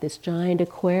talking about, this giant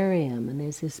aquarium, and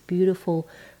there's this beautiful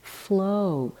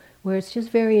flow where it's just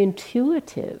very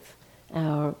intuitive,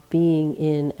 our being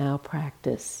in our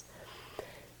practice.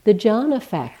 The jhana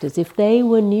factors, if they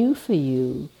were new for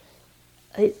you,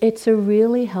 it's a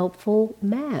really helpful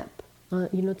map.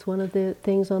 It's one of the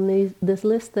things on this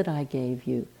list that I gave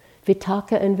you.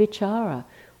 Vitakka and vichara.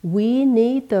 We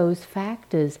need those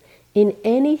factors in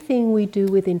anything we do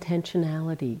with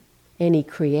intentionality. Any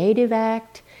creative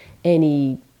act,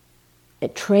 any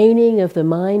training of the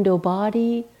mind or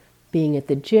body, being at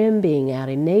the gym, being out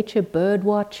in nature, bird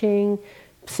watching,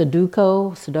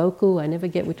 Sudoku, I never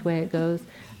get which way it goes.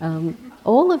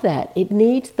 All of that, it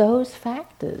needs those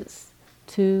factors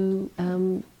to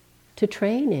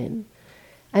train in.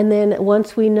 And then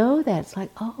once we know that, it's like,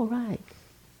 oh, right.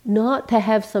 Not to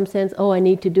have some sense, oh, I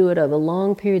need to do it over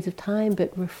long periods of time,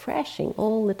 but refreshing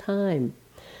all the time.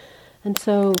 And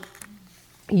so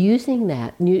using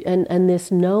that, and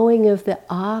this knowing of the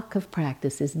arc of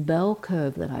practice, this bell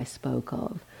curve that I spoke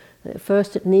of.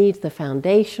 First it needs the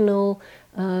foundational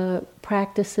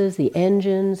practices, the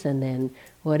engines, and then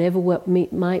what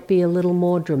might be a little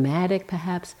more dramatic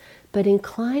perhaps, but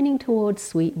inclining towards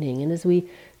sweetening. And as we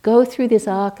go through this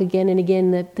arc again and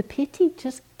again, the piti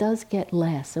just does get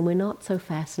less, and we're not so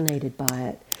fascinated by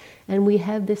it. And we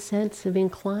have this sense of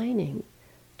inclining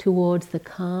towards the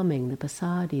calming, the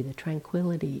passaddhi, the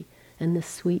tranquility, and the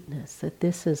sweetness, that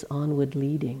this is onward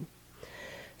leading.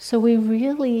 So we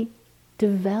really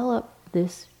develop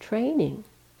this training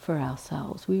for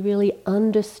ourselves. We really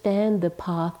understand the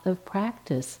path of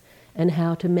practice and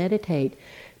how to meditate.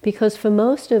 Because for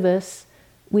most of us,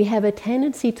 we have a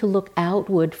tendency to look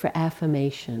outward for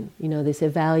affirmation, this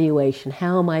evaluation.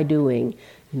 How am I doing?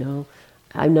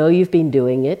 I know you've been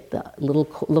doing it, the little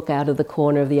look out of the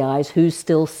corner of the eyes, who's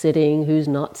still sitting, who's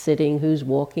not sitting, who's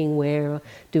walking where,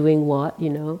 doing what,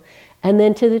 And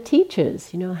then to the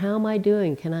teachers, how am I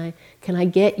doing? Can I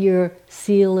get your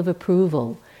seal of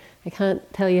approval? I can't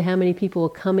tell you how many people will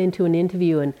come into an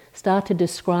interview and start to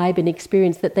describe an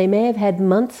experience that they may have had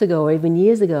months ago or even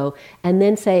years ago, and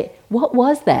then say, what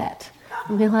was that?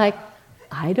 And we're like,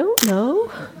 I don't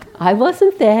know. I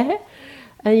wasn't there.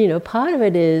 And part of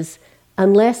it is,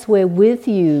 unless we're with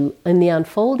you in the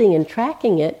unfolding and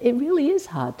tracking it, it really is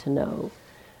hard to know.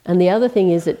 And the other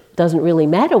thing is, it doesn't really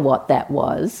matter what that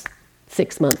was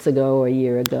 6 months ago or a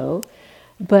year ago.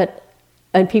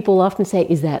 And people often say,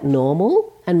 is that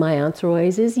normal? And my answer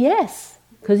always is yes.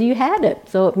 because you had it.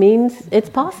 So it means it's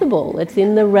possible. It's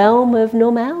in the realm of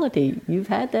normality. You've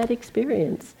had that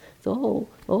experience. It's all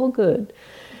good.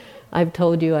 I've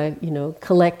told you I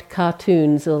collect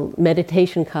cartoons or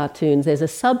meditation cartoons. There's a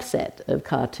subset of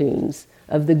cartoons,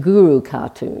 of the guru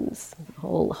cartoons,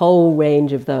 whole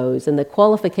range of those. And the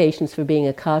qualifications for being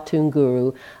a cartoon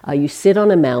guru are you sit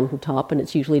on a mountaintop, and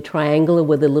it's usually triangular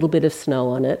with a little bit of snow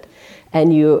on it,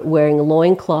 and you're wearing a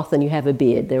loincloth and you have a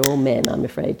beard. They're all men, I'm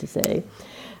afraid to say.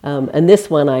 And this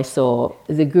one I saw,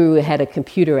 the guru had a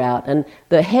computer out, and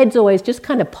the head's always just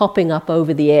kind of popping up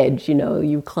over the edge.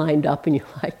 You climbed up and you're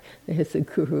like, there's the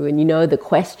guru, and the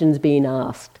question's being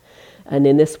asked. And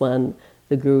in this one,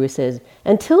 the guru says,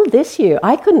 until this year,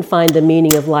 I couldn't find the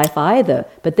meaning of life either,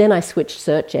 but then I switched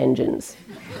search engines.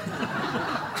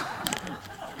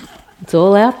 It's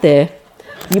all out there.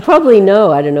 You probably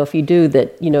know, I don't know if you do,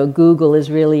 that Google is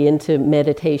really into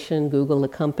meditation. Google, the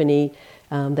company,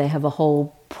 they have a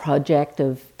whole project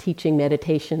of teaching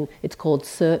meditation. It's called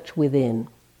Search Within.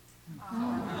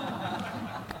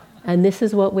 And this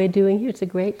is what we're doing here. It's a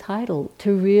great title,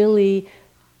 to really,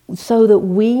 so that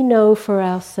we know for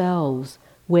ourselves,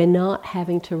 we're not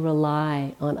having to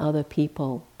rely on other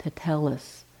people to tell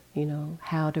us,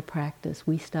 how to practice.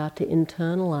 We start to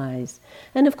internalize.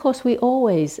 And of course,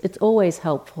 it's always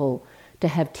helpful to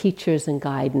have teachers and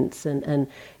guidance. And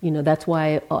that's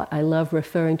why I love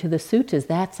referring to the suttas.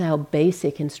 That's our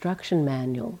basic instruction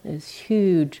manual. There's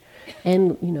huge,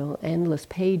 endless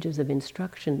pages of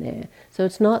instruction there. So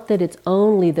it's not that it's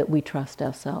only that we trust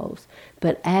ourselves,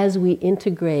 but as we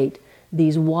integrate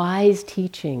these wise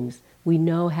teachings, we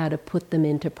know how to put them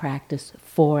into practice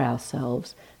for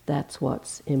ourselves. That's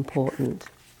what's important.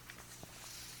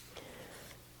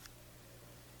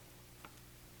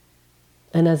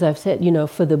 And as I've said,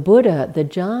 for the Buddha, the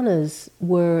jhanas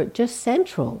were just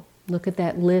central. Look at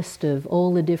that list of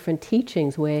all the different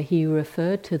teachings where he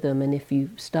referred to them. And if you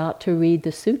start to read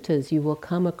the suttas, you will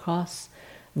come across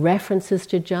references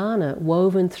to jhana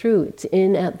woven through. It's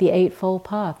in at the Eightfold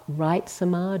Path, right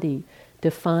samadhi,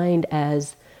 defined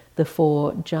as the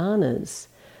 4 jhanas.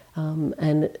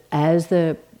 And as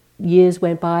the years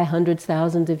went by, hundreds,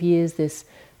 thousands of years, this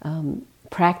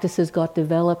practices got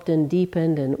developed and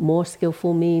deepened, and more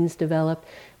skillful means developed.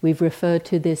 We've referred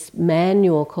to this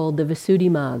manual called the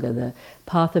Visuddhimagga, the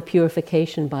Path of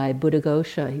Purification by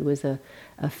Buddhaghosa. He was a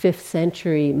 5th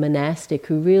century monastic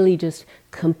who really just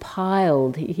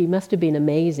compiled, he must have been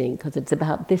amazing because it's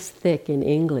about this thick in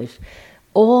English,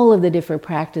 all of the different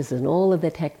practices and all of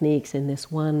the techniques in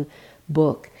this one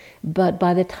book. But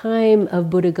by the time of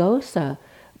Buddhaghosa,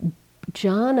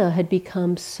 jhana had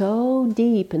become so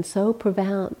deep and so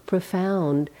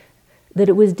profound that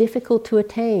it was difficult to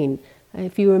attain.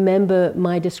 If you remember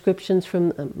my descriptions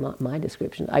from, not my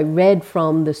descriptions, I read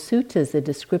from the suttas, the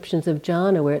descriptions of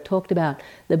jhana, where it talked about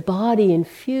the body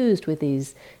infused with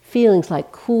these feelings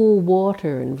like cool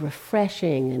water and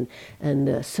refreshing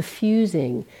and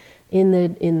suffusing. In the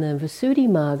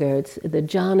Visuddhimagga, the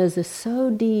jhanas are so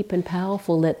deep and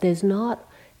powerful that there's not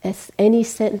any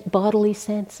bodily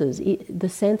senses. The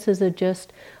senses are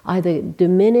just either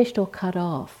diminished or cut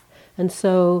off. And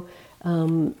so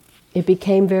it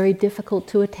became very difficult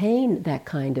to attain that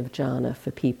kind of jhana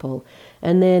for people.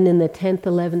 And then in the 10th,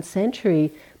 11th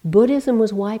century, Buddhism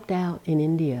was wiped out in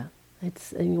India.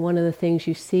 It's one of the things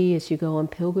you see as you go on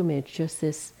pilgrimage, just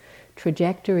this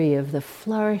trajectory of the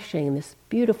flourishing, this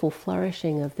beautiful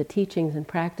flourishing of the teachings and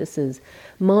practices,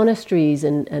 monasteries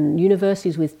and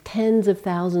universities with tens of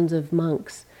thousands of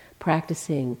monks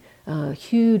practicing,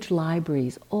 huge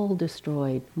libraries, all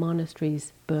destroyed,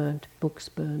 monasteries burnt, books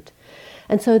burnt.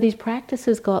 And so these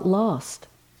practices got lost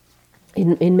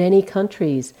in many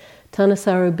countries.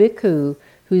 Thanissaro Bhikkhu,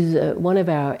 who's one of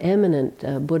our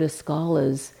eminent Buddhist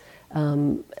scholars,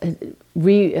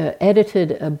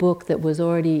 edited a book that was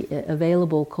already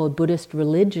available called Buddhist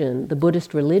Religion, the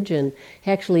Buddhist Religion. He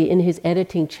actually, in his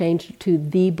editing, changed it to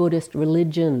the Buddhist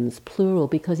Religions, plural,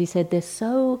 because he said they're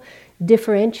so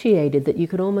differentiated that you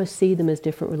could almost see them as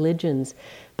different religions.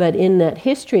 But in that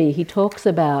history, he talks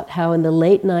about how in the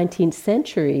late 19th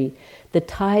century, the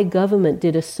Thai government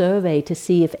did a survey to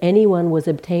see if anyone was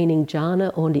obtaining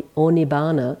jhana or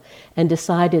nibbana, and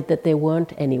decided that there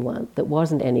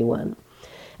wasn't anyone.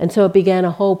 And so it began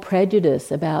a whole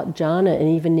prejudice about jhana and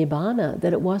even nibbana,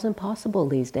 that it wasn't possible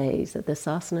these days, that the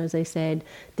sasanas, they said,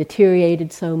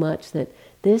 deteriorated so much that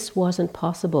this wasn't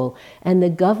possible. And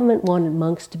the government wanted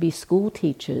monks to be school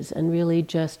teachers and really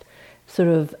just sort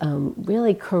of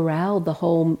really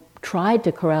tried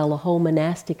to corral the whole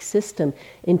monastic system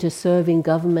into serving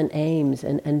government aims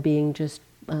and being just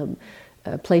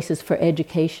places for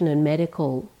education and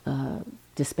medical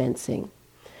dispensing.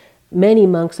 Many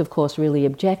monks, of course, really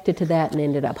objected to that and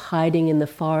ended up hiding in the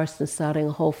forest and starting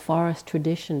a whole forest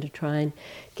tradition to try and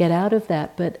get out of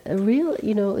that. But a real,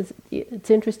 it's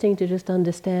interesting to just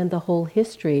understand the whole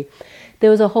history. There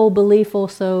was a whole belief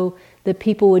also that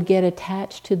people would get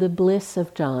attached to the bliss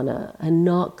of jhana and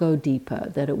not go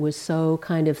deeper, that it was so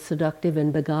kind of seductive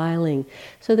and beguiling.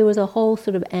 So there was a whole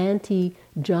sort of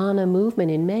anti-jhana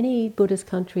movement in many Buddhist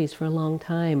countries for a long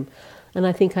time. And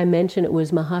I think I mentioned it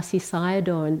was Mahasi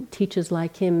Sayadaw and teachers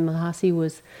like him. Mahasi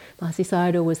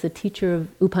Sayadaw was the teacher of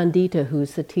U Pandita,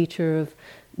 who's the teacher of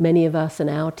many of us and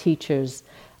our teachers.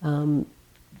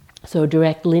 So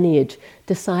direct lineage,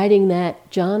 deciding that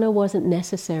jhana wasn't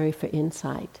necessary for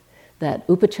insight, that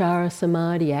upachara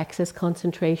samadhi, access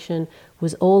concentration,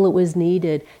 was all that was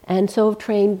needed. And so I've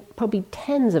trained probably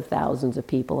tens of thousands of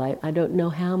people, I don't know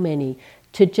how many,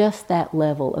 to just that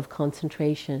level of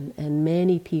concentration, and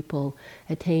many people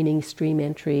attaining stream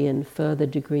entry and further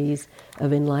degrees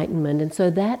of enlightenment. And so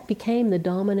that became the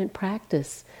dominant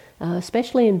practice,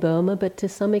 especially in Burma, but to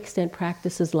some extent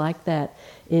practices like that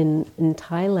in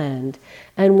Thailand.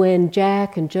 And when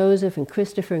Jack and Joseph and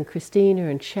Christopher and Christina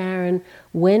and Sharon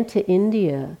went to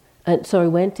India,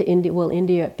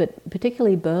 India, but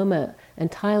particularly Burma and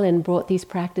Thailand brought these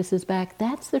practices back,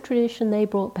 that's the tradition they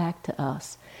brought back to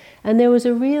us. And there was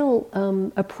a real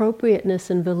appropriateness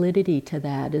and validity to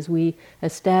that as we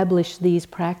established these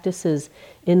practices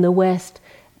in the West.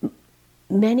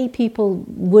 Many people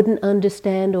wouldn't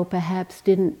understand, or perhaps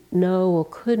didn't know or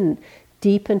couldn't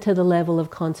deepen to the level of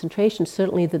concentration,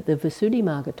 certainly that the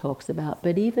Visuddhimagga talks about,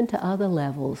 but even to other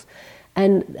levels.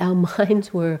 And our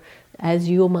minds were, as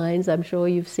your minds, I'm sure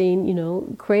you've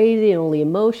seen, crazy, and all the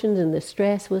emotions and the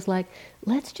stress was like,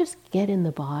 let's just get in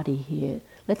the body here.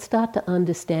 Let's start to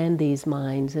understand these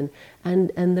minds. And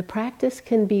the practice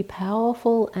can be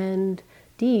powerful and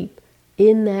deep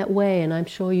in that way, and I'm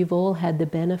sure you've all had the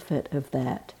benefit of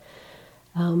that.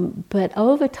 But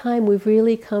over time, we've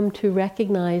really come to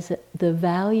recognize the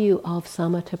value of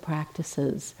samatha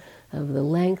practices, of the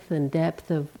length and depth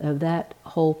of that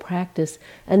whole practice.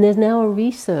 And there's now a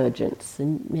resurgence,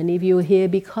 and many of you are here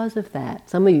because of that.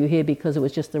 Some of you are here because it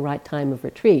was just the right time of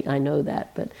retreat, I know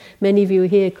that, but many of you are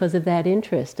here because of that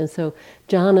interest. And so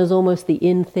jhana is almost the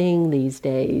in thing these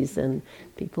days, and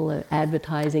people are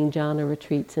advertising jhana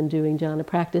retreats and doing jhana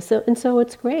practice. So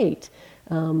it's great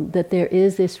that there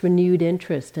is this renewed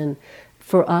interest, and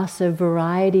for us a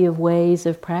variety of ways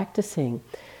of practicing.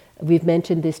 We've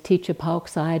mentioned this teacher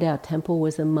Pauk our temple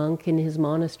was a monk in his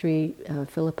monastery.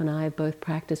 Philip and I have both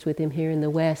practiced with him here in the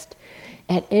West.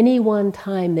 At any one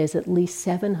time, there's at least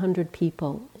 700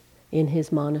 people in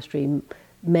his monastery,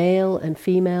 male and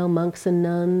female, monks and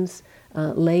nuns,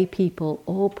 lay people,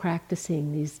 all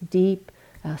practicing these deep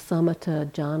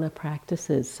samatha jhana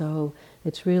practices. So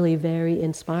it's really very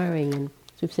inspiring. And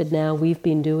as we've said now, we've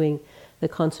been doing the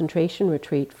concentration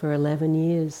retreat for 11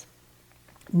 years.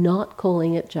 Not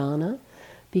calling it jhana,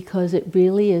 because it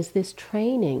really is this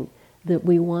training that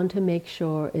we want to make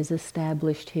sure is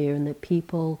established here and that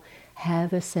people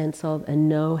have a sense of and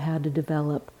know how to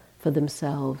develop for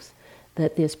themselves.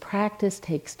 That this practice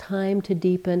takes time to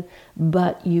deepen,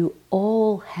 but you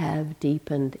all have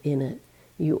deepened in it.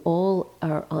 You all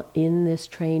are in this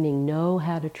training, know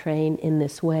how to train in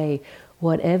this way.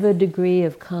 Whatever degree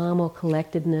of calm or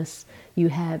collectedness you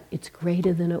have, it's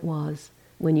greater than it was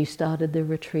when you started the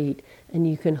retreat, and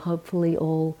you can hopefully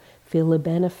all feel the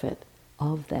benefit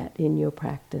of that in your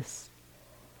practice.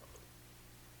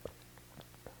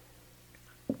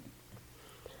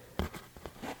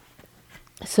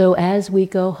 So as we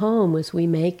go home, as we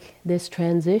make this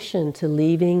transition to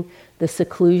leaving the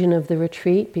seclusion of the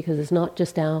retreat, because it's not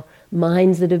just our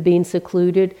minds that have been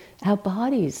secluded, our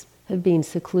bodies have been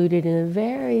secluded in a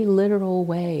very literal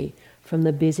way from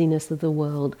the busyness of the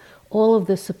world. All of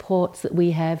the supports that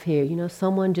we have here,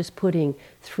 someone just putting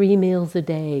 3 meals a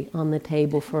day on the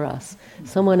table for us,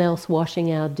 someone else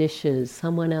washing our dishes,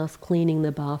 someone else cleaning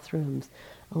the bathrooms,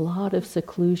 a lot of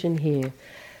seclusion here.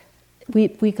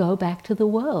 We go back to the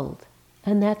world,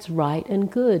 and that's right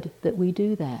and good that we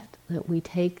do that we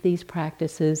take these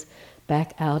practices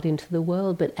back out into the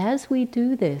world. But as we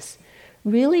do this,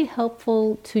 really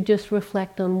helpful to just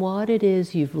reflect on what it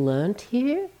is you've learned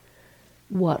here,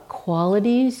 what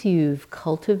qualities you've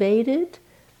cultivated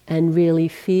and really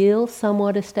feel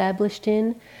somewhat established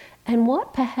in, and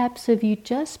what perhaps have you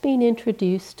just been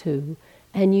introduced to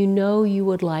and you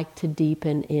would like to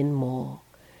deepen in more.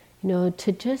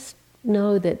 To just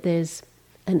know that there's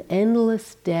an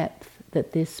endless depth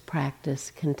that this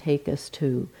practice can take us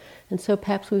to. And so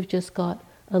perhaps we've just got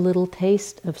a little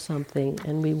taste of something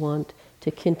and we want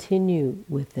to continue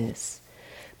with this.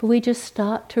 but we just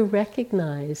start to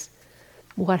recognize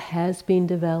what has been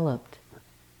developed.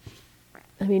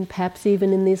 I mean, perhaps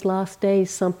even in these last days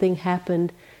something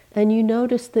happened and you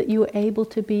noticed that you were able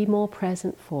to be more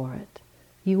present for it.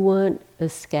 You weren't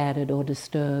as scattered or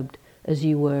disturbed as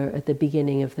you were at the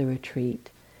beginning of the retreat.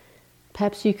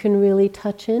 Perhaps you can really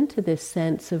touch into this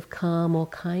sense of calm or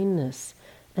kindness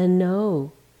and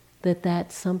know that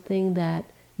that's something that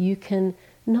you can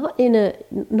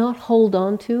not hold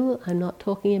on to. I'm not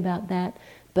talking about that,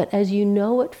 but as you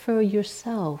know it for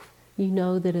yourself, you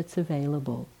know that it's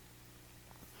available.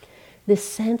 This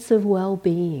sense of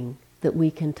well-being that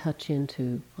we can touch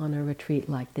into on a retreat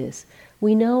like this.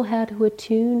 We know how to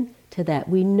attune to that.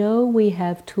 We know we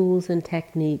have tools and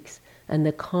techniques and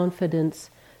the confidence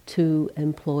to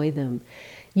employ them.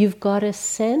 You've got a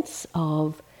sense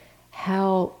of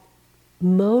how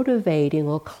motivating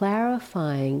or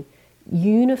clarifying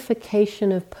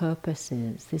unification of purpose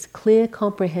is, this clear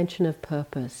comprehension of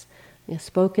purpose. I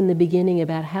spoke in the beginning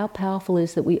about how powerful it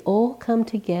is that we all come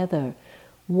together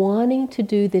wanting to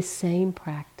do this same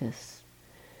practice.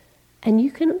 And you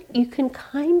can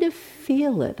kind of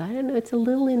feel it. I don't know, it's a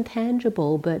little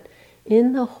intangible, but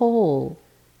in the whole,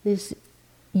 this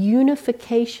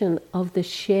unification of the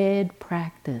shared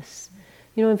practice.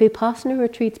 You know, in Vipassana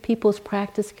retreats, people's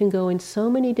practice can go in so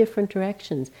many different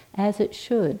directions, as it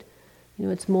should. You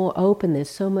know, it's more open,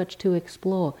 there's so much to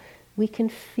explore. We can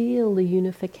feel the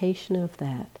unification of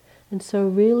that. And so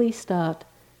really start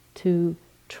to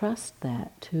trust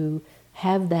that, to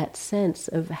have that sense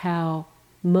of how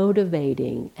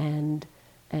motivating and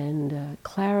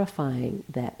clarifying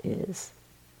that is.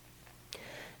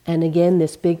 And again,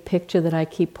 this big picture that I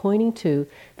keep pointing to,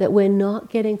 that we're not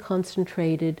getting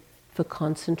concentrated for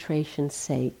concentration's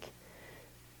sake.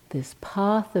 This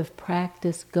path of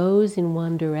practice goes in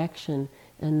one direction,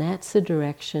 and that's the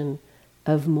direction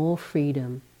of more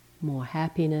freedom, more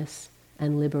happiness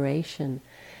and liberation.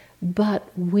 But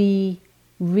we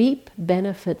reap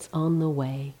benefits on the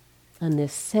way. And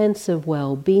this sense of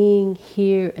well-being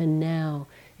here and now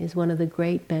is one of the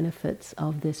great benefits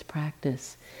of this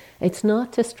practice. It's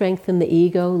not to strengthen the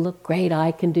ego, look great,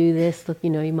 I can do this, look, you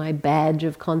know, my badge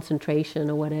of concentration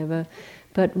or whatever,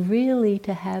 but really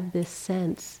to have this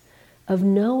sense of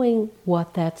knowing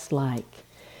what that's like.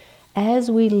 As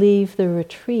we leave the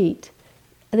retreat,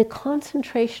 the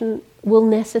concentration will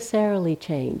necessarily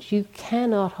change. You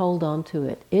cannot hold on to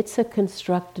it. It's a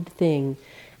constructed thing.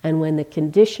 And when the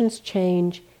conditions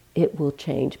change, it will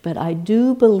change. But I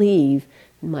do believe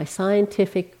in my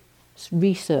scientific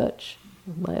research,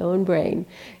 my own brain,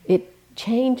 it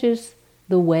changes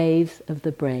the waves of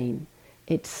the brain.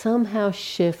 It somehow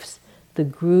shifts the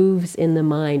grooves in the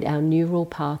mind, our neural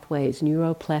pathways,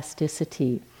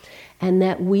 neuroplasticity, and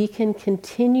that we can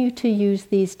continue to use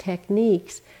these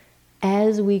techniques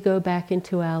as we go back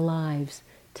into our lives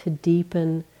to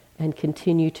deepen and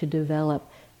continue to develop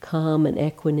calm and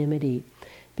equanimity.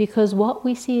 Because what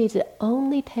we see is it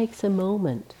only takes a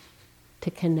moment to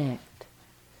connect.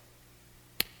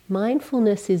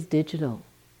 Mindfulness is digital.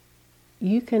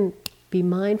 You can be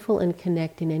mindful and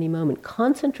connect in any moment.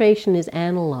 Concentration is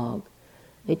analog.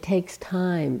 It takes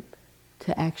time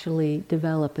to actually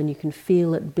develop, and you can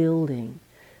feel it building.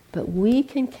 But we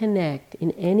can connect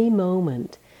in any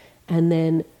moment, and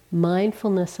then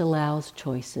mindfulness allows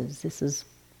choices. This is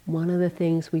one of the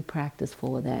things we practice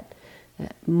for, that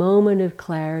moment of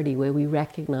clarity where we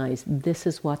recognize this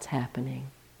is what's happening.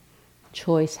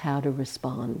 Choice how to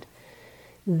respond.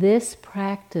 This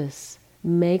practice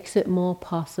makes it more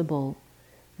possible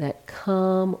that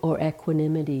calm or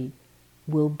equanimity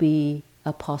will be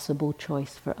a possible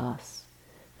choice for us.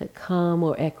 That calm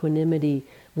or equanimity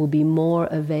will be more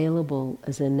available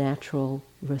as a natural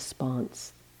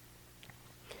response.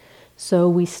 So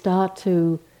we start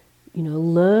to,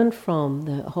 learn from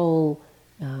the whole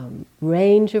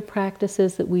range of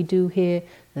practices that we do here,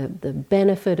 the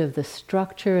benefit of the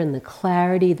structure and the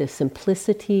clarity, the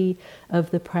simplicity of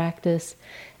the practice,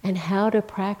 and how to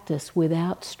practice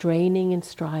without straining and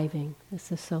striving.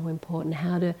 This is so important,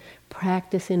 how to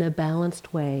practice in a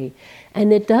balanced way.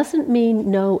 And it doesn't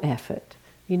mean no effort.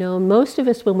 Most of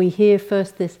us, when we hear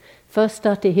first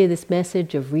start to hear this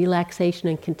message of relaxation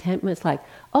and contentment, it's like,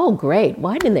 oh great,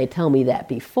 why didn't they tell me that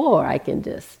before? I can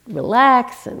just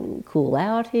relax and cool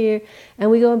out here. And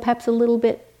we go in perhaps a little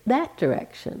bit that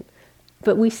direction.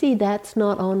 But we see that's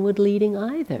not onward leading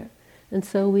either. And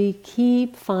so we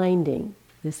keep finding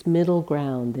this middle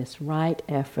ground, this right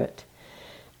effort.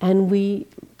 And we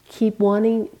keep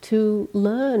wanting to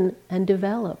learn and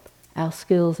develop our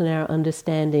skills and our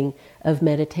understanding of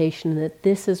meditation, that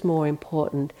this is more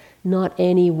important, not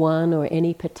any one or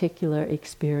any particular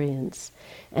experience,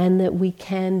 and that we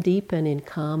can deepen in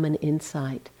calm and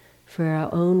insight for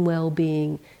our own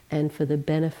well-being and for the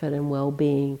benefit and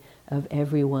well-being of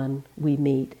everyone we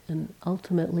meet, and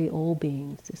ultimately all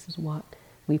beings. This is what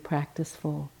we practice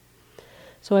for.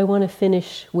 So I want to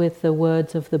finish with the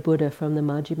words of the Buddha from the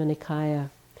Majjhima Nikaya.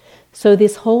 So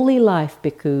this holy life,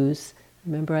 bhikkhus,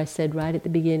 remember I said right at the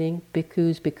beginning,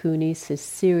 bhikkhus, bhikkhunis is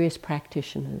serious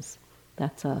practitioners.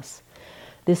 That's us.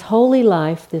 This holy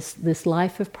life, this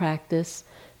life of practice,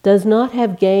 does not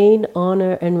have gain,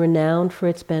 honor, and renown for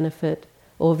its benefit,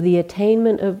 or the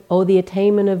attainment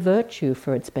of virtue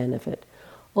for its benefit,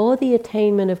 or the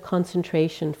attainment of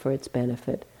concentration for its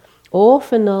benefit, or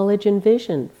for knowledge and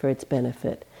vision for its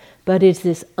benefit, but is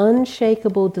this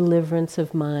unshakable deliverance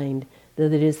of mind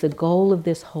that it is the goal of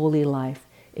this holy life,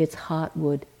 its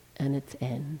heartwood and its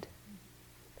end.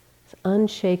 It's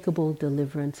unshakable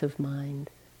deliverance of mind.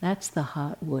 That's the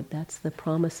heartwood. That's the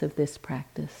promise of this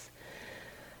practice.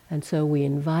 And so we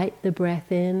invite the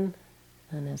breath in,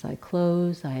 and as I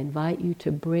close, I invite you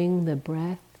to bring the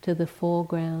breath to the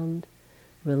foreground,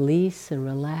 release and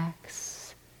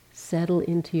relax, settle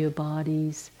into your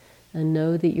bodies, and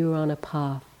know that you're on a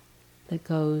path that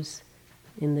goes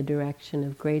in the direction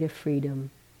of greater freedom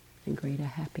and greater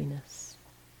happiness.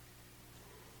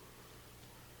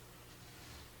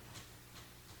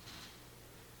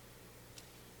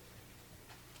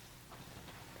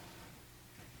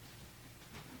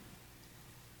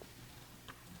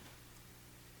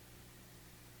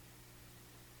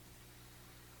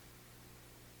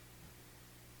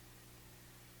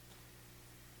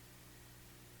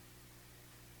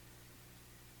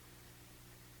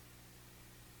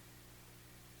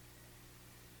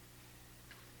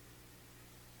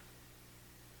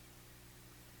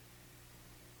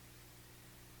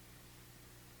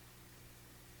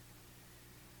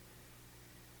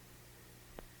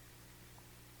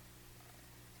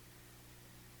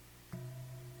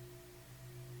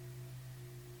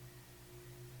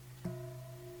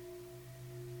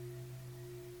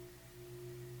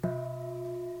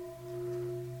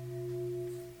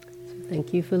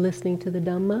 Thank you for listening to the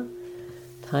Dhamma.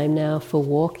 Time now for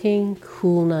walking,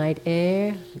 cool night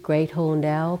air, great horned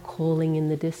owl calling in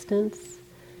the distance,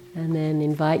 and then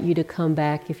invite you to come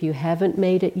back if you haven't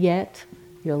made it yet,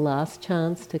 your last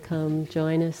chance to come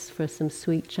join us for some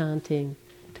sweet chanting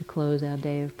to close our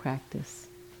day of practice.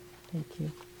 Thank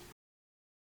you.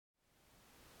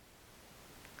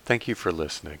 Thank you for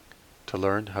listening. To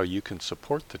learn how you can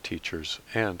support the teachers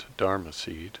and Dharma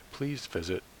Seed, please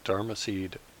visit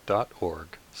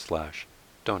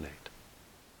dharmaseed.org/donate.